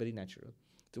also. It's very natural.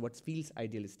 So what feels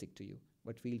idealistic to you?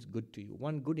 What feels good to you?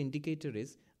 One good indicator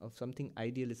is of something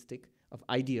idealistic, of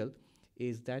ideal,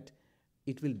 is that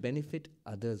it will benefit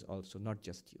others also, not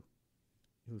just you.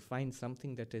 You will find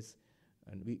something that is,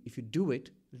 and if you do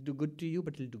it, it'll do good to you,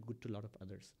 but it'll do good to a lot of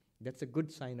others. That's a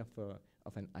good sign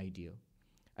of an ideal.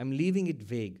 I'm leaving it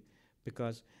vague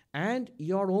because, and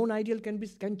your own ideal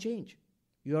can change.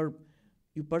 You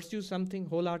pursue something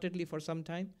wholeheartedly for some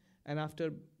time, and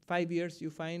after 5 years you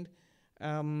find,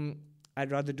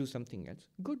 I'd rather do something else.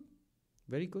 Good,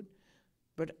 very good.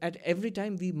 But at every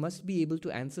time we must be able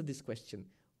to answer this question: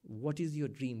 what is your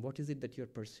dream? What is it that you're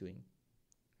pursuing?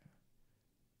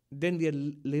 Then we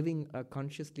are living a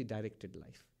consciously directed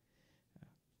life.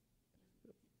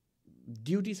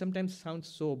 Duty sometimes sounds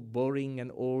so boring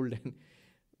and old,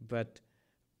 but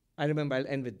I remember, I'll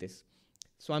end with this.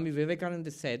 Swami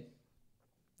Vivekananda said,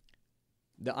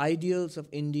 the ideals of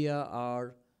India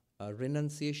are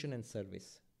renunciation and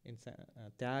service.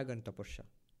 Tyag and tapasya.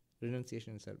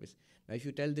 Renunciation and service. Now, if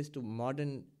you tell this to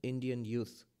modern Indian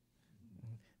youth,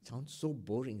 it sounds so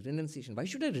boring. Renunciation. Why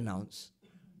should I renounce?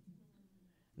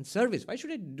 And service. Why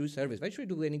should I do service? Why should I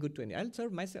do any good to anyone? I'll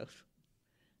serve myself.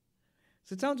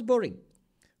 So it sounds boring.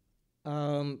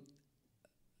 A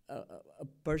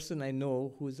person I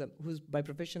know who's by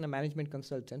profession a management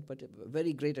consultant, but a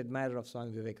very great admirer of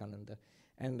Swami Vivekananda.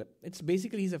 And it's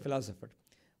basically, he's a philosopher.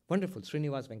 Wonderful,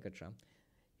 Srinivas Venkatram.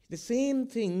 The same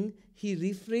thing he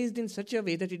rephrased in such a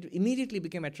way that it immediately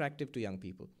became attractive to young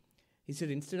people. He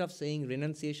said, instead of saying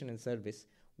renunciation and service,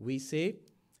 we say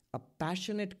a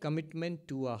passionate commitment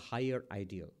to a higher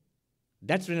ideal.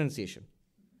 That's renunciation.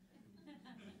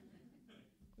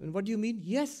 And what do you mean?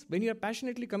 Yes, when you are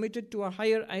passionately committed to a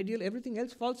higher ideal, everything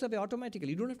else falls away automatically.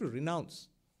 You don't have to renounce.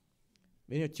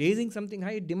 When you're chasing something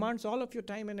high, it demands all of your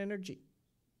time and energy.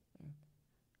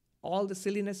 All the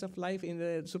silliness of life in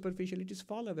the superficialities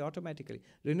fall away automatically.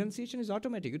 Renunciation is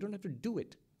automatic. You don't have to do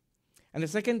it. And the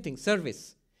second thing,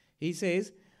 service. He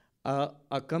says,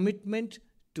 a commitment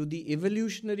to the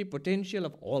evolutionary potential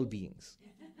of all beings.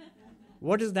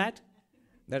 What is that?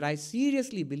 That I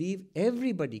seriously believe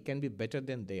everybody can be better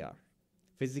than they are.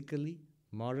 Physically,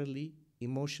 morally,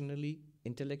 emotionally,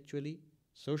 intellectually,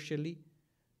 socially.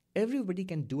 Everybody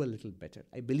can do a little better.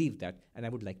 I believe that, and I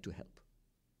would like to help.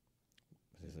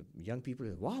 Young people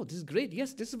say, wow, this is great.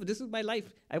 Yes, this is my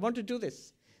life. I want to do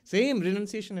this. Same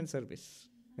renunciation and service.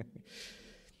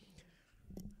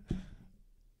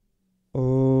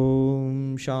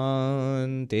 Om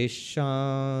Shanti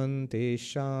Shanti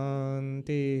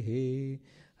Shanti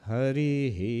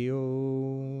Hari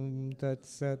Om Tat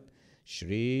Sat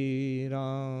Shri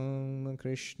Ram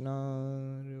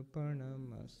Krishna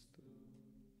Arpanamastu.